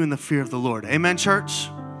continue in the fear of the Lord. Amen, church?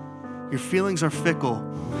 Your feelings are fickle.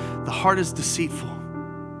 The heart is deceitful.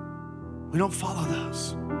 We don't follow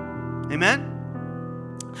those. Amen?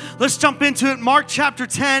 Let's jump into it. Mark chapter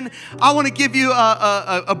 10. I want to give you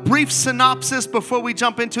a brief synopsis before we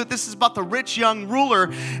jump into it. This is about the rich young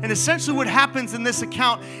ruler. And essentially what happens in this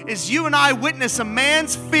account is you and I witness a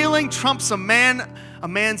man's feeling trumps a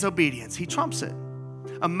man's obedience. He trumps it.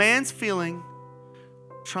 A man's feeling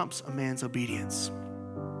trumps a man's obedience.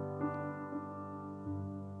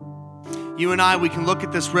 You and I, we can look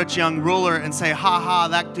at this rich young ruler and say, ha,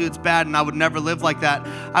 that dude's bad and I would never live like that.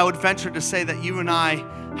 I would venture to say that you and I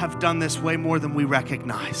have done this way more than we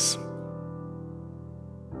recognize.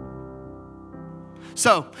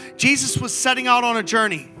 So, Jesus was setting out on a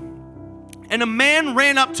journey, and a man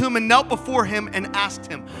ran up to him and knelt before him and asked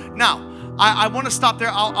him. Now, I want to stop there.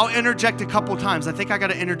 I'll interject a couple times. I think I got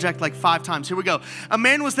to interject like 5 times. Here we go. A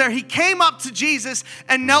man was there. He came up to Jesus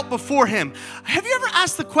and knelt before him. Have you ever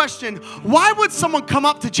asked the question, why would someone come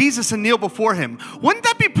up to Jesus and kneel before him? Wouldn't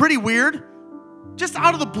that be pretty weird? Just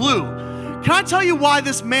out of the blue. Can I tell you why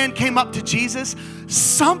this man came up to Jesus?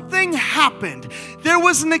 Something happened. There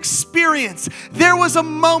was an experience. There was a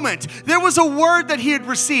moment. There was a word that he had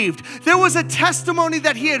received. There was a testimony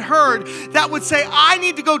that he had heard that would say, I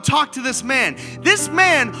need to go talk to this man. This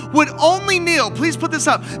man would only kneel. Please put this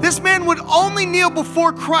up. This man would only kneel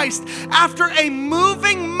before Christ after a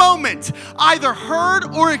moving moment, either heard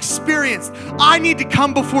or experienced. I need to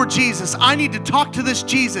come before Jesus. I need to talk to this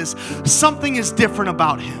Jesus. Something is different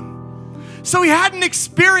about him. So he had an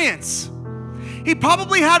experience. He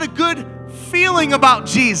probably had a good feeling about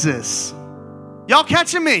Jesus. Y'all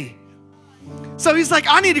catching me? So he's like,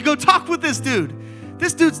 I need to go talk with this dude.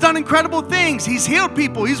 This dude's done incredible things. He's healed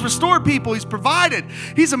people. He's restored people. He's provided.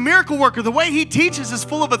 He's a miracle worker. The way he teaches is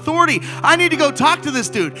full of authority. I need to go talk to this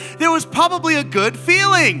dude. There was probably a good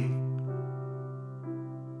feeling.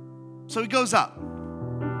 So he goes up.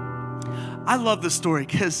 I love this story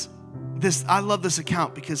because I love this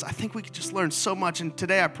account because I think we could just learn so much. And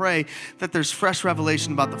today I pray that there's fresh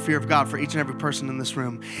revelation about the fear of God for each and every person in this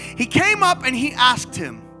room. He came up and he asked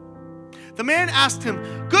him. The man asked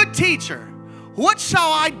him, good teacher, what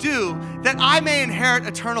shall I do that I may inherit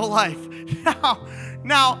eternal life?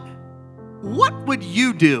 Now, what would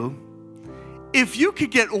you do if you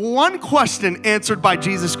could get one question answered by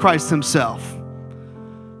Jesus Christ himself?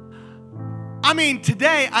 I mean,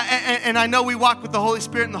 today, I know we walk with the Holy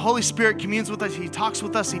Spirit, and the Holy Spirit communes with us. He talks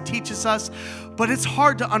with us. He teaches us. But it's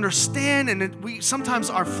hard to understand, and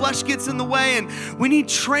sometimes our flesh gets in the way, and we need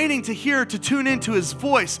training to hear, to tune into his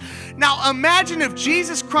voice. Now, imagine if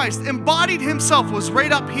Jesus Christ embodied himself, was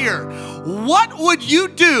right up here. What would you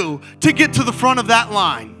do to get to the front of that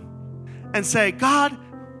line and say, God,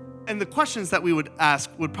 and the questions that we would ask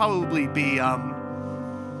would probably be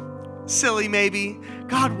silly maybe.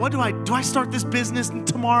 God, what do I start this business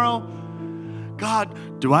tomorrow?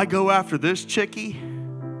 God, do I go after this chickie?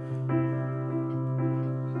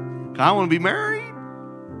 I want to be married.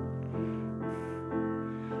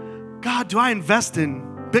 God, do I invest in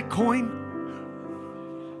Bitcoin?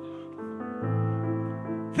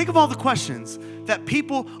 Think of all the questions that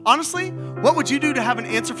people, honestly, what would you do to have an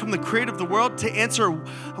answer from the creator of the world to answer?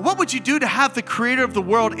 What would you do to have the creator of the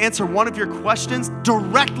world answer one of your questions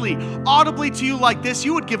directly, audibly to you like this?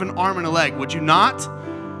 You would give an arm and a leg, would you not?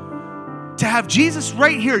 To have Jesus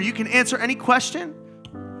right here, you can answer any question.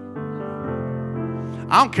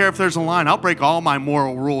 I don't care if there's a line. I'll break all my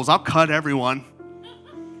moral rules. I'll cut everyone.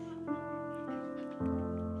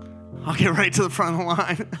 I'll get right to the front of the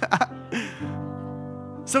line.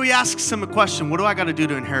 So he asks him a question. What do I got to do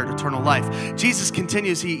to inherit eternal life? Jesus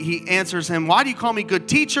continues. He answers him. Why do you call me good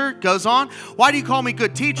teacher? Goes on. Why do you call me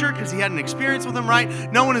good teacher? Because he had an experience with him, right?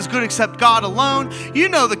 No one is good except God alone. You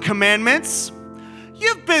know the commandments.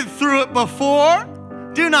 You've been through it before.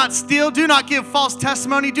 Do not steal. Do not give false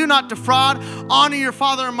testimony. Do not defraud. Honor your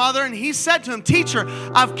father and mother. And he said to him, Teacher,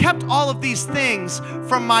 I've kept all of these things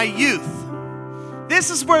from my youth. This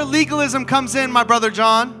is where legalism comes in, my brother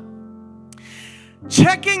John.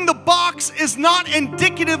 Checking the box is not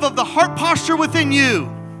indicative of the heart posture within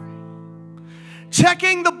you.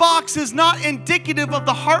 Checking the box is not indicative of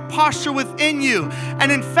the heart posture within you.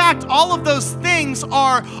 And in fact, all of those things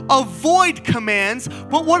are avoid commands.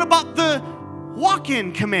 But what about the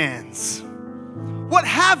walk-in commands? What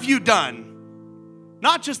have you done?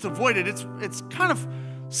 Not just avoid it. It's kind of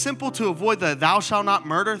simple to avoid the thou shalt not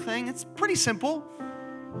murder thing. It's pretty simple.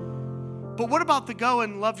 But what about the go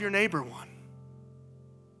and love your neighbor one?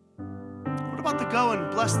 What about the go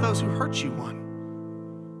and bless those who hurt you one?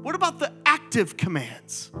 What about the active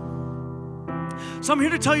commands? So I'm here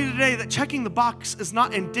to tell you today that checking the box is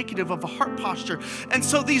not indicative of a heart posture. And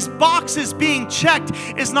so these boxes being checked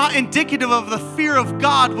is not indicative of the fear of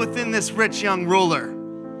God within this rich young ruler.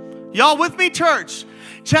 Y'all with me, church?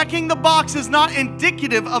 Checking the box is not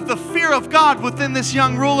indicative of the fear of God within this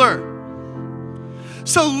young ruler.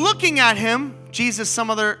 So looking at him, Jesus, some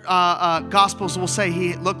other gospels will say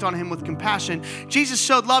he looked on him with compassion. Jesus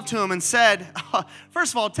showed love to him and said,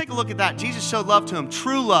 first of all, take a look at that. Jesus showed love to him,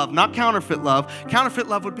 true love, not counterfeit love. Counterfeit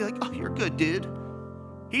love would be like, oh, you're good, dude.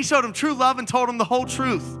 He showed him true love and told him the whole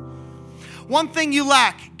truth. One thing you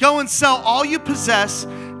lack, go and sell all you possess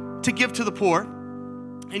to give to the poor,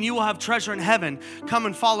 and you will have treasure in heaven. Come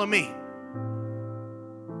and follow me.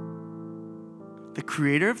 The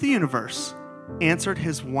creator of the universe answered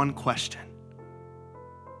his one question.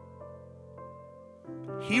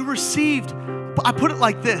 He received, I put it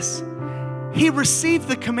like this, he received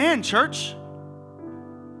the command, church.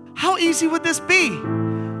 How easy would this be?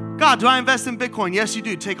 God, do I invest in Bitcoin? Yes, you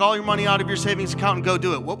do. Take all your money out of your savings account and go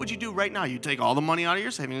do it. What would you do right now? You take all the money out of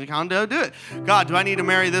your savings account and go do it. God, do I need to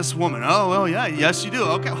marry this woman? Oh, well, yeah, yes, you do.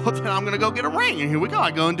 Okay, well, then I'm going to go get a ring. And here we go.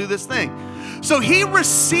 I go and do this thing. So he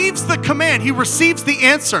receives the command. He receives the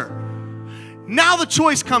answer. Now the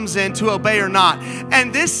choice comes in to obey or not.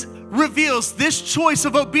 And this choice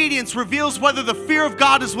of obedience reveals whether the fear of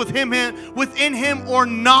God is within him or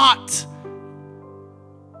not.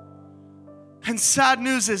 And sad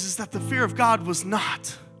news is that the fear of God was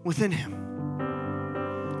not within him.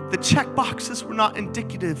 The check boxes were not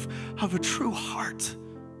indicative of a true heart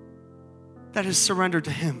that is surrendered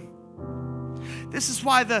to him. This is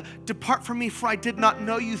why the depart from me for I did not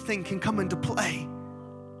know you thing can come into play.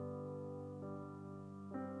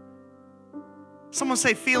 Someone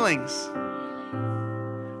say feelings.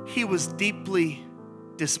 He was deeply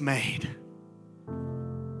dismayed.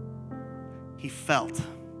 He felt.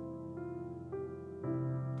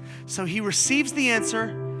 So he receives the answer,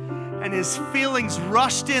 and his feelings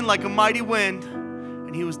rushed in like a mighty wind,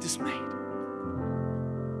 and he was dismayed.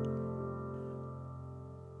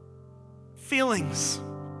 Feelings.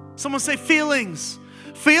 Someone say feelings.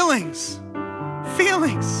 Feelings.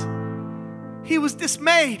 Feelings. He was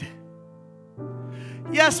dismayed.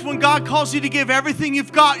 Yes, when God calls you to give everything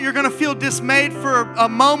you've got, you're going to feel dismayed for a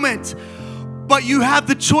moment, but you have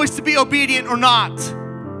the choice to be obedient or not.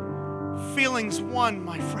 Feelings won,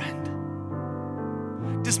 my friend.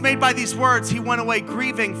 Dismayed by these words, he went away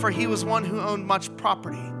grieving, for he was one who owned much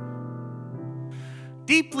property.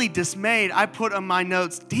 Deeply dismayed, I put on my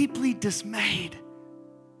notes, deeply dismayed.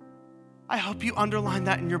 I hope you underline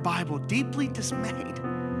that in your Bible. Deeply dismayed.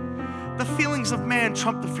 The feelings of man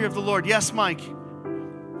trump the fear of the Lord. Yes, Mike?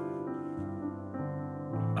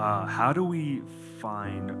 How do we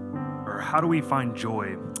find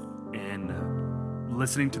joy in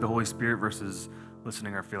listening to the Holy Spirit versus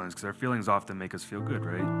listening to our feelings? Because our feelings often make us feel good,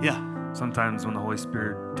 right? Yeah. Sometimes when the Holy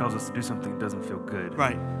Spirit tells us to do something, it doesn't feel good.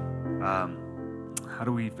 Right. How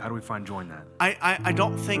do we find joy in that? I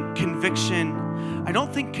don't think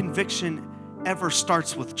conviction ever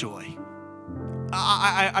starts with joy.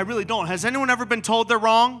 I really don't. Has anyone ever been told they're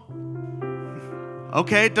wrong?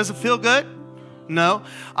 Okay, does it feel good? No.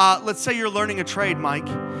 Let's say you're learning a trade, Mike,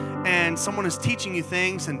 and someone is teaching you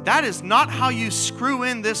things, and that is not how you screw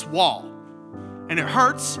in this wall. And it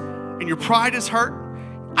hurts, and your pride is hurt.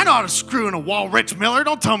 I know how to screw in a wall, Rich Miller.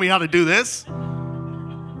 Don't tell me how to do this.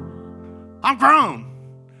 I'm grown.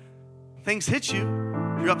 Things hit you.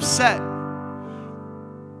 You're upset.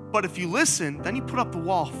 But if you listen, then you put up the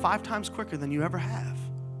wall 5 times quicker than you ever have.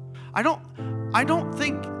 I don't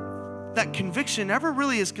think that conviction ever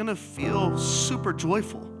really is going to feel super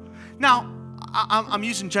joyful. Now, I'm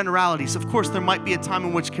using generalities. Of course, there might be a time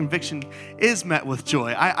in which conviction is met with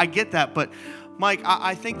joy. I get that. But, Mike,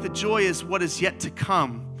 I think the joy is what is yet to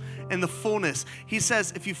come in the fullness. He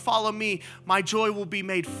says, if you follow me, my joy will be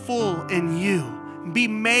made full in you. Be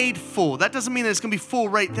made full. That doesn't mean that it's going to be full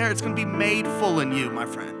right there. It's going to be made full in you, my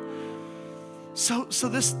friend. So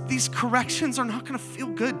these corrections are not going to feel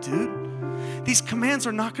good, dude. These commands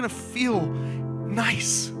are not going to feel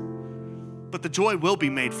nice. But the joy will be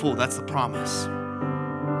made full. That's the promise.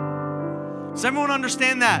 Does everyone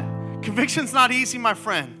understand that? Conviction's not easy, my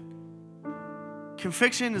friend.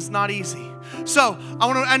 Conviction is not easy. So I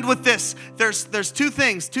want to end with this. There's two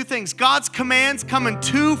things. God's commands come in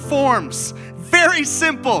two forms. Very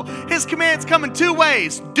simple. His commands come in two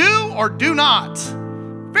ways. Do or do not.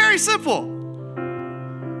 Very simple.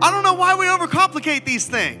 I don't know why we overcomplicate these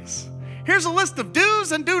things. Here's a list of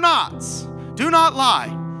do's and do nots. Do not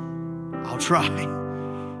lie. I'll try.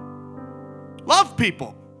 Love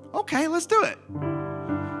people. Okay, let's do it.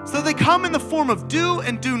 So they come in the form of do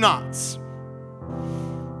and do nots.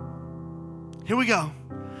 Here we go.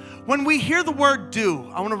 When we hear the word do,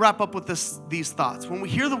 I want to wrap up with these thoughts. When we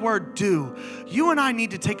hear the word do, you and I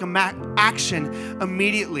need to take action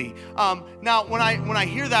immediately. Now, when I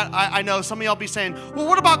hear that, I know some of y'all be saying, well,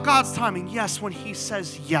 what about God's timing? Yes, when he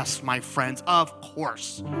says yes, my friends, of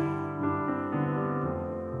course.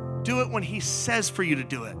 Do it when he says for you to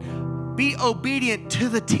do it. Be obedient to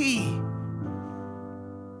the T.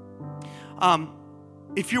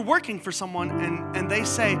 If you're working for someone and they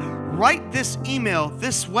say, write this email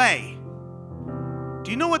this way,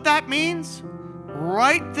 do you know what that means?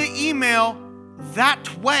 Write the email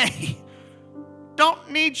that way.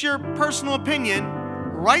 Don't need your personal opinion.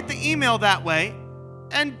 Write the email that way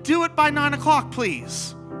and do it by 9 o'clock,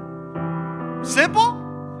 please. Simple?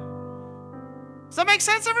 Does that make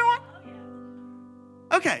sense, everyone?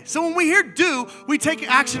 Okay, so when we hear do, we take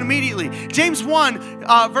action immediately. James 1,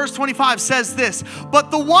 verse 25 says this,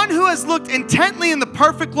 but the one who has looked intently in the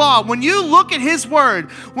perfect law, when you look at his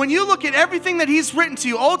word, when you look at everything that he's written to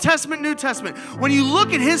you, Old Testament, New Testament, when you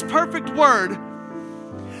look at his perfect word,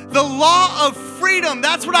 the law of freedom,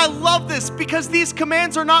 that's what I love this, because these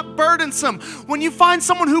commands are not burdensome. When you find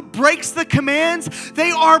someone who breaks the commands,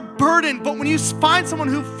 they are burdened. But when you find someone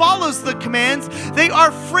who follows the commands, they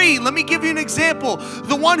are free. Let me give you an example.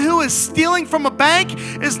 The one who is stealing from a bank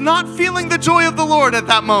is not feeling the joy of the Lord at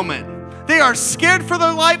that moment. They are scared for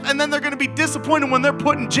their life, and then they're going to be disappointed when they're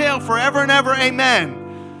put in jail forever and ever.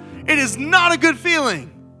 Amen. It is not a good feeling.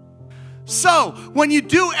 So, when you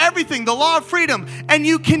do everything, the law of freedom, and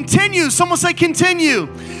you continue, someone say continue.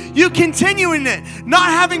 You continue in it,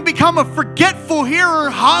 not having become a forgetful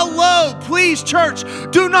hearer. Hello, please, church,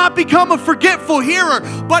 do not become a forgetful hearer,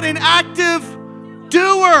 but an active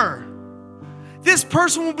doer. This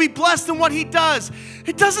person will be blessed in what he does.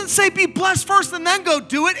 It doesn't say be blessed first and then go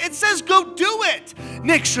do it. It says go do it.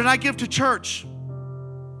 Nick, should I give to church?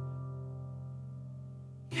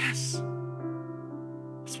 Yes.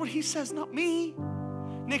 That's what he says, not me.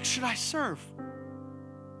 Nick, should I serve?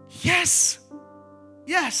 Yes.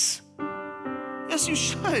 Yes. Yes, you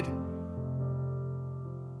should.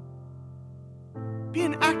 Be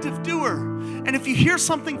an active doer. And if you hear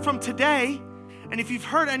something from today, and if you've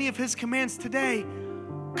heard any of his commands today,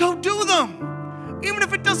 go do them. Even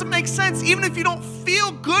if it doesn't make sense, even if you don't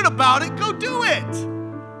feel good about it, go do it.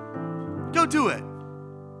 Go do it.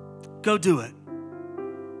 Go do it.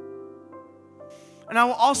 And I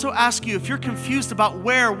will also ask you, if you're confused about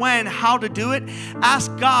where, when, how to do it, ask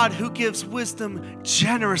God, who gives wisdom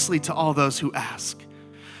generously to all those who ask.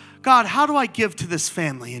 God, how do I give to this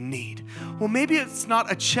family in need? Well, maybe it's not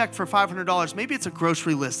a check for $500. Maybe it's a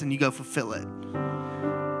grocery list and you go fulfill it.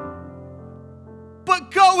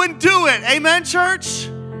 But go and do it. Amen, church?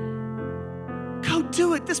 Go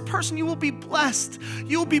do it. This person, you will be blessed.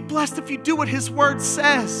 You will be blessed if you do what his word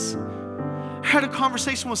says. I had a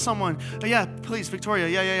conversation with someone. Oh, yeah, please, Victoria.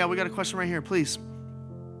 Yeah. We got a question right here, please.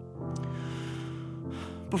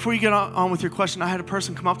 Before you get on with your question, I had a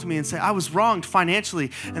person come up to me and say, I was wronged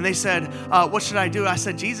financially. And they said, what should I do? I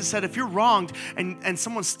said, Jesus said, if you're wronged and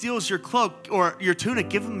someone steals your cloak or your tunic,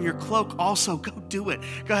 give them your cloak also. Go do it.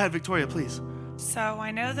 Go ahead, Victoria, please. So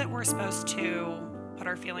I know that we're supposed to put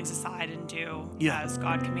our feelings aside and do as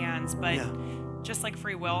God commands, but just like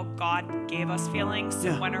free will, God gave us feelings.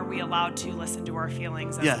 So when are we allowed to listen to our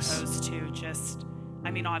feelings as opposed to just,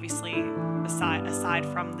 obviously, aside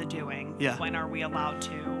from the doing, when are we allowed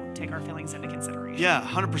to take our feelings into consideration? Yeah,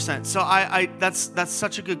 100%. So that's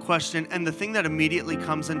such a good question. And the thing that immediately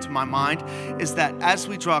comes into my mind is that as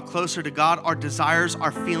we draw closer to God, our desires,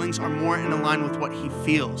 our feelings are more in line with what he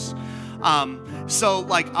feels. So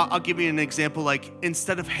like, I'll give you an example. Like,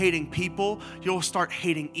 instead of hating people, you'll start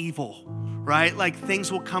hating evil, right? Like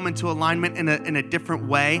things will come into alignment in a different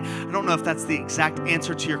way. I don't know if that's the exact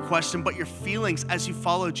answer to your question, but your feelings as you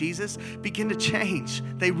follow Jesus begin to change.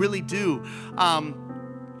 They really do. I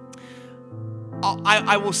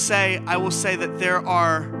will say that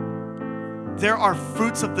there are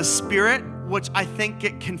fruits of the Spirit which I think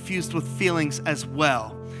get confused with feelings as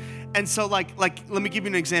well. And so like let me give you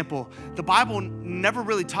an example. The Bible never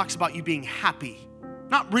really talks about you being happy.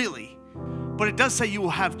 Not really. But it does say you will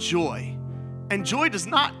have joy. And joy does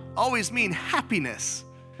not always mean happiness.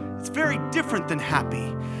 It's very different than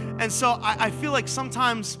happy. And so I feel like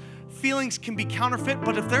sometimes feelings can be counterfeit,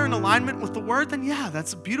 but if they're in alignment with the Word, then yeah,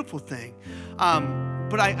 that's a beautiful thing.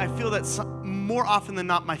 But I feel that more often than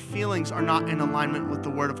not, my feelings are not in alignment with the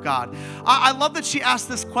Word of God. I love that she asked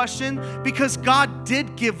this question because God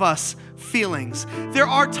did give us feelings. There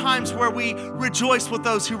are times where we rejoice with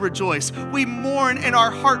those who rejoice. We mourn and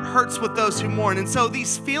our heart hurts with those who mourn. And so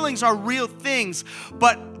these feelings are real things,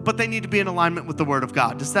 but they need to be in alignment with the Word of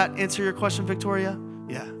God. Does that answer your question, Victoria?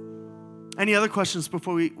 Yeah. Any other questions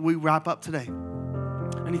before we wrap up today?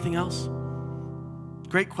 Anything else?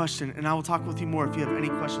 Great question, and I will talk with you more if you have any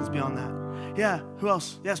questions beyond that. Yeah, who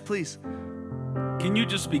else? Yes, please. Can you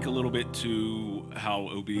just speak a little bit to how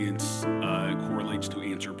obedience correlates to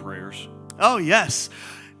answered prayers? Oh, yes.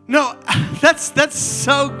 No, that's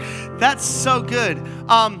so good.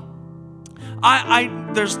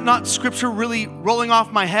 There's not scripture really rolling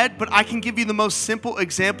off my head, but I can give you the most simple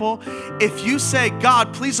example. If you say,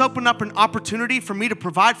 God, please open up an opportunity for me to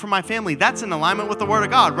provide for my family, that's in alignment with the Word of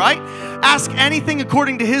God, right? Ask anything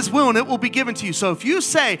according to His will and it will be given to you. So if you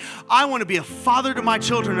say, I want to be a father to my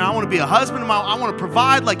children and I want to be a husband I want to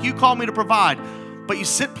provide like you call me to provide, but you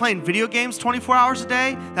sit playing video games 24 hours a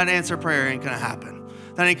day, that answer prayer ain't going to happen.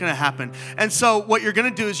 That ain't going to happen. And so what you're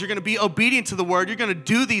going to do is you're going to be obedient to the Word. You're going to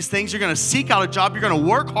do these things. You're going to seek out a job. You're going to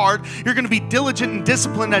work hard. You're going to be diligent and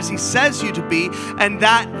disciplined as He says you to be, and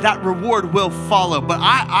that reward will follow. But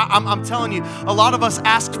I'm telling you, a lot of us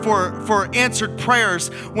ask for answered prayers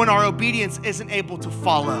when our obedience isn't able to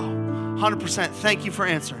follow. 100%. Thank you for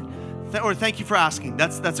answering. Or thank you for asking.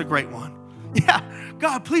 That's a great one. Yeah.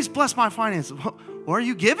 God, please bless my finances. Or are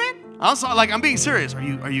you giving? I'm being serious.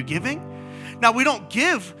 Are you giving? Now, we don't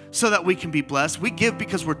give so that we can be blessed. We give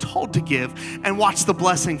because we're told to give and watch the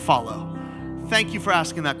blessing follow. Thank you for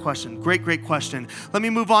asking that question. Great question. Let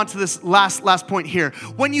me move on to this last point here.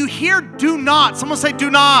 When you hear do not, someone say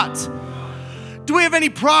do not. Do we have any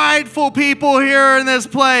prideful people here in this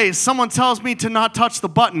place? Someone tells me to not touch the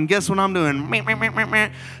button. Guess what I'm doing?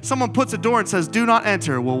 Someone puts a door and says do not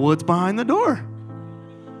enter. Well, what's behind the door?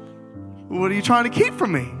 What are you trying to keep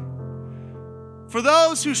from me? For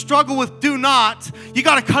those who struggle with do not, you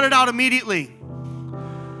got to cut it out immediately.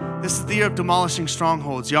 This is the year of demolishing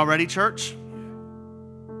strongholds. Y'all ready, church?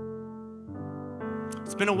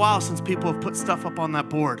 It's been a while since people have put stuff up on that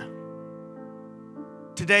board.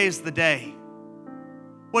 Today is the day.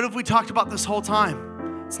 What have we talked about this whole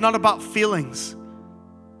time? It's not about feelings.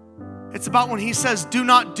 It's about when He says, do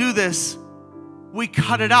not do this, we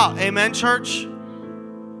cut it out. Amen, church?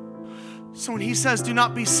 So when He says, do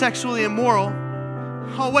not be sexually immoral,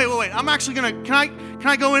 oh, wait. I'm actually going to, can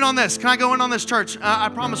I go in on this? Can I go in on this, church? I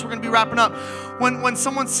promise we're going to be wrapping up. When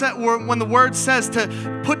the Word says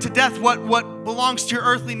to put to death what belongs to your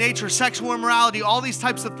earthly nature, sexual immorality, all these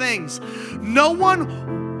types of things, no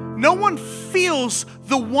one feels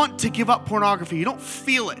the want to give up pornography. You don't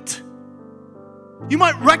feel it. You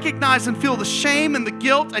might recognize and feel the shame and the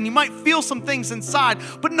guilt, and you might feel some things inside,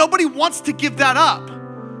 but nobody wants to give that up.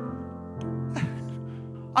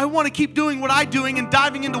 I want to keep doing what I'm doing and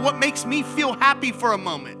diving into what makes me feel happy for a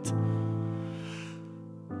moment.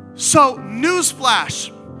 So,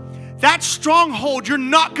 newsflash, that stronghold, you're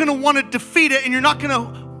not going to want to defeat it and you're not going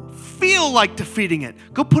to feel like defeating it.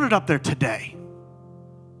 Go put it up there today.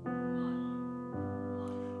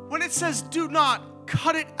 When it says do not,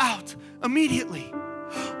 cut it out immediately.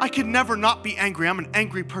 I could never not be angry. I'm an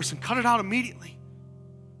angry person. Cut it out immediately.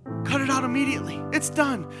 Cut it out immediately. It's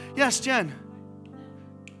done. Yes, Jen.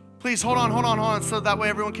 Please, hold on, so that way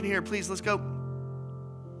everyone can hear. Please, let's go.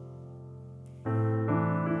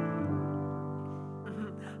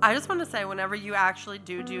 I just want to say, whenever you actually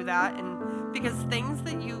do that, and because things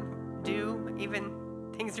that you do, even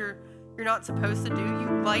things you're not supposed to do,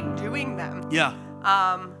 you like doing them. Yeah.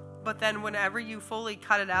 But then whenever you fully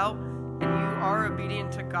cut it out and you are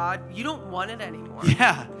obedient to God, you don't want it anymore.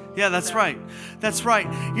 Yeah, that's right. That's right.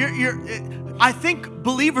 I think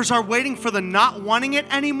believers are waiting for the not wanting it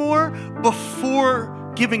anymore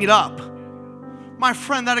before giving it up. my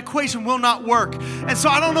friend, that equation will not work. And so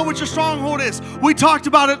I don't know what your stronghold is. We talked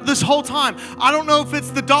about it this whole time. I don't know if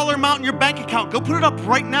it's the dollar amount in your bank account. Go put it up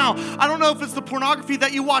right now. I don't know if it's the pornography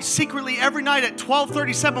that you watch secretly every night at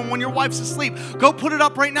 12:37 when your wife's asleep. Go put it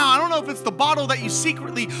up right now. I don't know if it's the bottle that you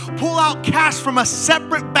secretly pull out cash from a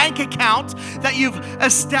separate bank account that you've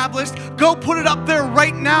established. Go put it up there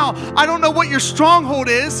right now. I don't know what your stronghold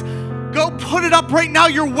is. Go put it up right now.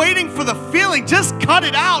 You're waiting for the feeling. Just cut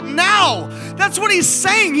it out now. That's what he's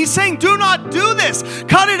saying. He's saying, do not do this.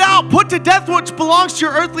 Cut it out. Put to death what belongs to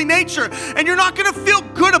your earthly nature. And you're not going to feel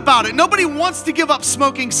good about it. Nobody wants to give up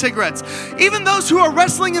smoking cigarettes. Even those who are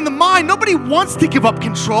wrestling in the mind, nobody wants to give up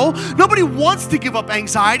control. Nobody wants to give up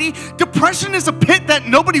anxiety. Depression is a pit that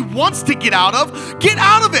nobody wants to get out of. Get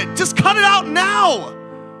out of it. Just cut it out now.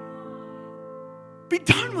 Be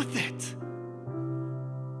done with it.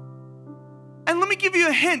 And let me give you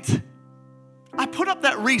a hint. I put up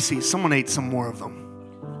that Reese's. Someone ate some more of them.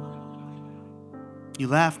 You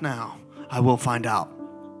laugh now. I will find out.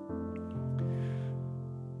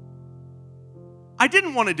 I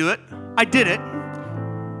didn't want to do it. I did it.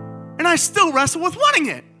 And I still wrestle with wanting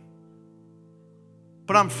it.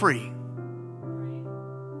 But I'm free.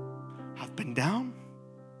 I've been down.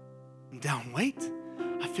 I'm down weight.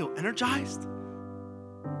 I feel energized.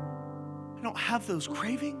 I don't have those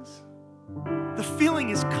cravings. The feeling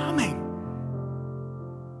is coming.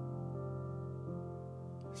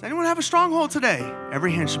 Does anyone have a stronghold today?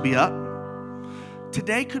 Every hand should be up.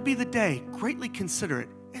 Today could be the day. Greatly consider it.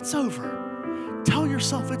 It's over. Tell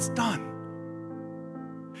yourself it's done.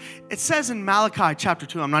 It says in Malachi chapter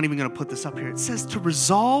 2, I'm not even going to put this up here. It says to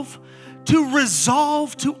resolve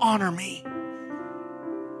to honor me.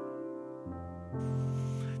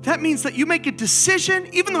 That means that you make a decision,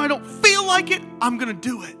 even though I don't feel like it, I'm going to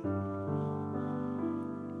do it.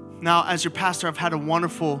 Now, as your pastor, I've had a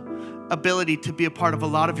wonderful ability to be a part of a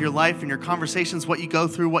lot of your life and your conversations, what you go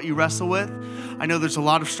through, what you wrestle with. I know there's a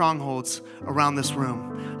lot of strongholds around this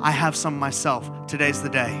room. I have some myself. Today's the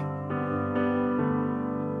day.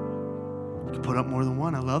 You can put up more than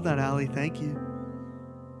one. I love that, Allie. Thank you.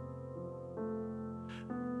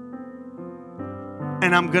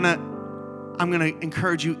 And I'm gonna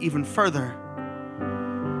encourage you even further.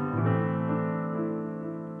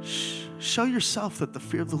 Show yourself that the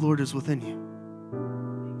fear of the Lord is within you.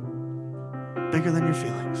 Bigger than your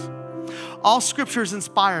feelings. All scripture is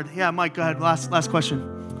inspired. Yeah, Mike, go ahead. Last question.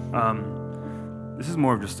 This is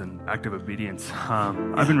more of just an act of obedience.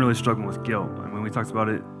 I've been really struggling with guilt. I mean, we talked about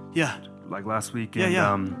it like last week. And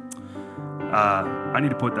I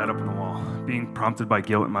need to put that up on the wall. Being prompted by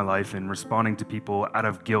guilt in my life and responding to people out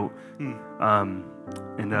of guilt.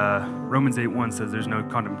 And Romans 8:1 says there's no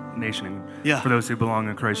condemnation for those who belong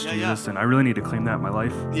in Christ Jesus. And I really need to claim that in my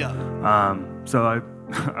life. So I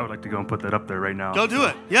would like to go and put that up there right now. Go do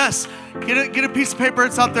it. Yes. Get a piece of paper.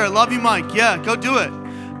 It's up there. Love you, Mike. Yeah, go do it.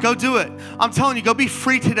 Go do it. I'm telling you, go be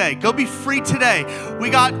free today. Go be free today. We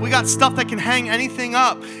got stuff that can hang anything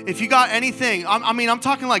up. If you got anything, I'm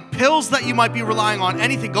talking like pills that you might be relying on,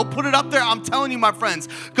 anything. Go put it up there. I'm telling you, my friends,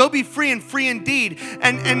 go be free and free indeed.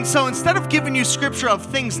 And so instead of giving you scripture of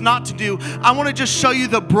things not to do, I want to just show you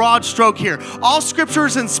the broad stroke here. All scripture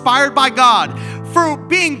is inspired by God for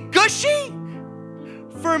being gushy,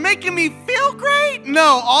 for making me feel great?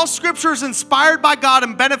 No, all scripture is inspired by God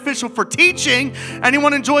and beneficial for teaching.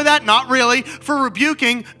 Anyone enjoy that? Not really. For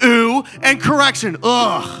rebuking, ooh, and correction,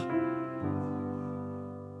 ugh.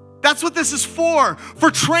 That's what this is for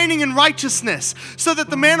training in righteousness, so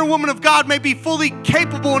that the man or woman of God may be fully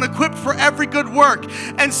capable and equipped for every good work.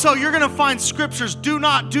 And so you're going to find scriptures, do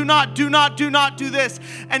not do this,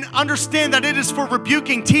 and understand that it is for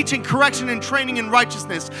rebuking, teaching, correction, and training in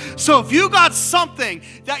righteousness. So if you got something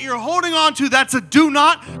that you're holding on to that's a do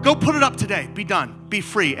not, go put it up today. Be done. Be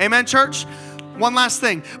free. Amen, church? One last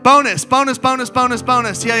thing. Bonus.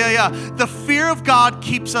 Yeah. The fear of God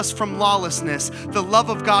keeps us from lawlessness. The love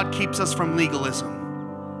of God keeps us from legalism.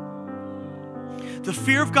 The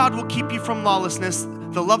fear of God will keep you from lawlessness.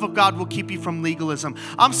 The love of God will keep you from legalism.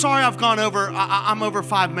 I'm sorry I've gone over. I'm over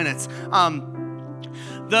 5 minutes.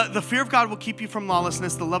 The fear of God will keep you from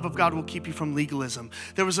lawlessness. The love of God will keep you from legalism.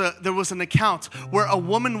 There was an account where a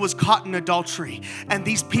woman was caught in adultery, and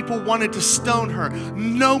these people wanted to stone her.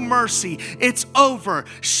 No mercy. It's over.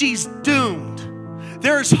 She's doomed.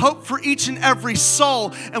 There is hope for each and every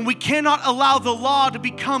soul, and we cannot allow the law to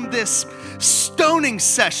become this stoning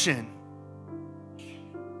session.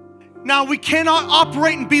 Now, we cannot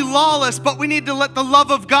operate and be lawless, but we need to let the love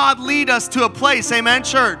of God lead us to a place. Amen,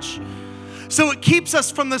 church? So it keeps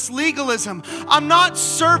us from this legalism. I'm not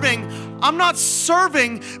serving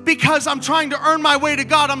because I'm trying to earn my way to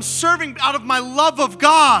God. I'm serving out of my love of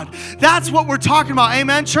God. That's what we're talking about.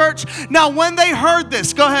 Amen, church? Now, when they heard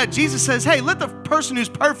this, go ahead. Jesus says, hey, let the person who's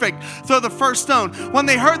perfect throw the first stone. When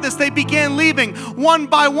they heard this, they began leaving one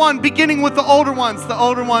by one, beginning with the older ones. The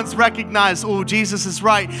older ones recognized, oh, Jesus is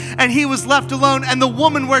right. And he was left alone, and the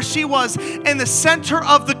woman where she was in the center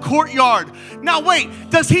of the courtyard. Now, wait,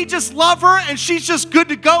 does he just love her and she's just good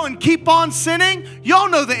to go and keep on sinning? Y'all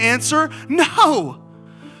know the answer. No.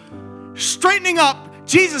 Straightening up,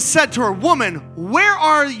 Jesus said to her, woman, where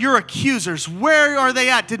are your accusers? Where are they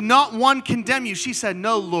at? Did not one condemn you? She said,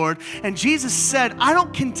 no, Lord. And Jesus said, I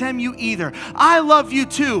don't condemn you either. I love you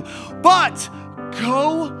too. But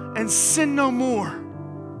go and sin no more.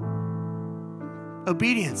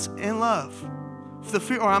 Obedience and love.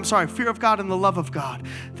 Fear of God and the love of God.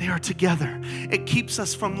 They are together. It keeps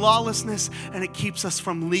us from lawlessness and it keeps us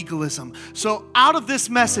from legalism. So out of this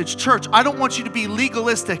message, church, I don't want you to be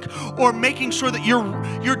legalistic or making sure that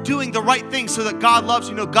you're doing the right thing so that God loves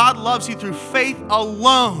you. No, God loves you through faith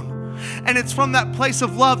alone. And it's from that place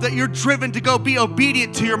of love that you're driven to go be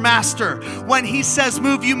obedient to your master. When he says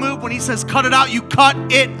move, you move. When he says cut it out, you cut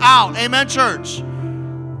it out. Amen, church?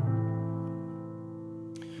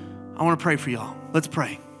 I want to pray for y'all. Let's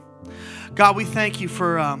pray. God, we thank you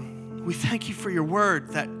for your word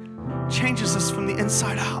that changes us from the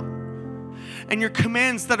inside out. And your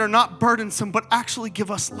commands that are not burdensome, but actually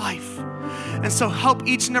give us life. And so help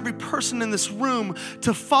each and every person in this room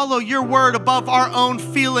to follow your word above our own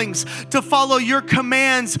feelings, to follow your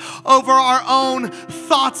commands over our own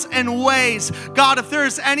thoughts and ways. God, if there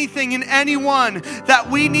is anything in anyone that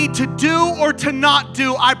we need to do or to not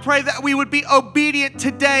do, I pray that we would be obedient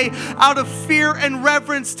today out of fear and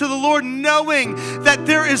reverence to the Lord, knowing that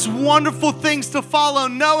there is wonderful things to follow,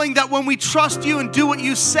 knowing that when we trust you and do what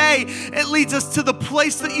you say, it leads us to the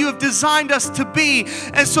place that you have designed us to be.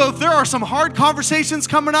 And so if there are some hard conversations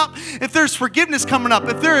coming up, if there's forgiveness coming up,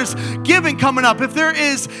 if there is giving coming up, if there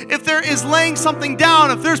is laying something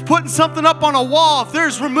down, if there's putting something up on a wall, if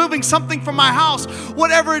there's removing something from my house,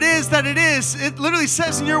 whatever it is that it is, it literally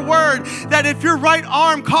says in your word that if your right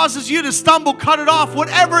arm causes you to stumble, cut it off.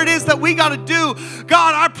 Whatever it is that we got to do,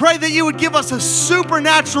 God, I pray that you would give us a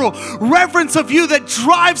supernatural reverence of you that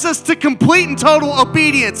drives us to complete and total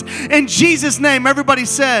obedience. In Jesus' name, everybody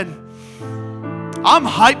said, I'm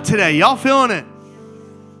hyped today. Y'all feeling it?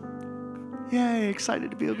 Yay,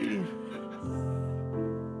 excited to be obedient.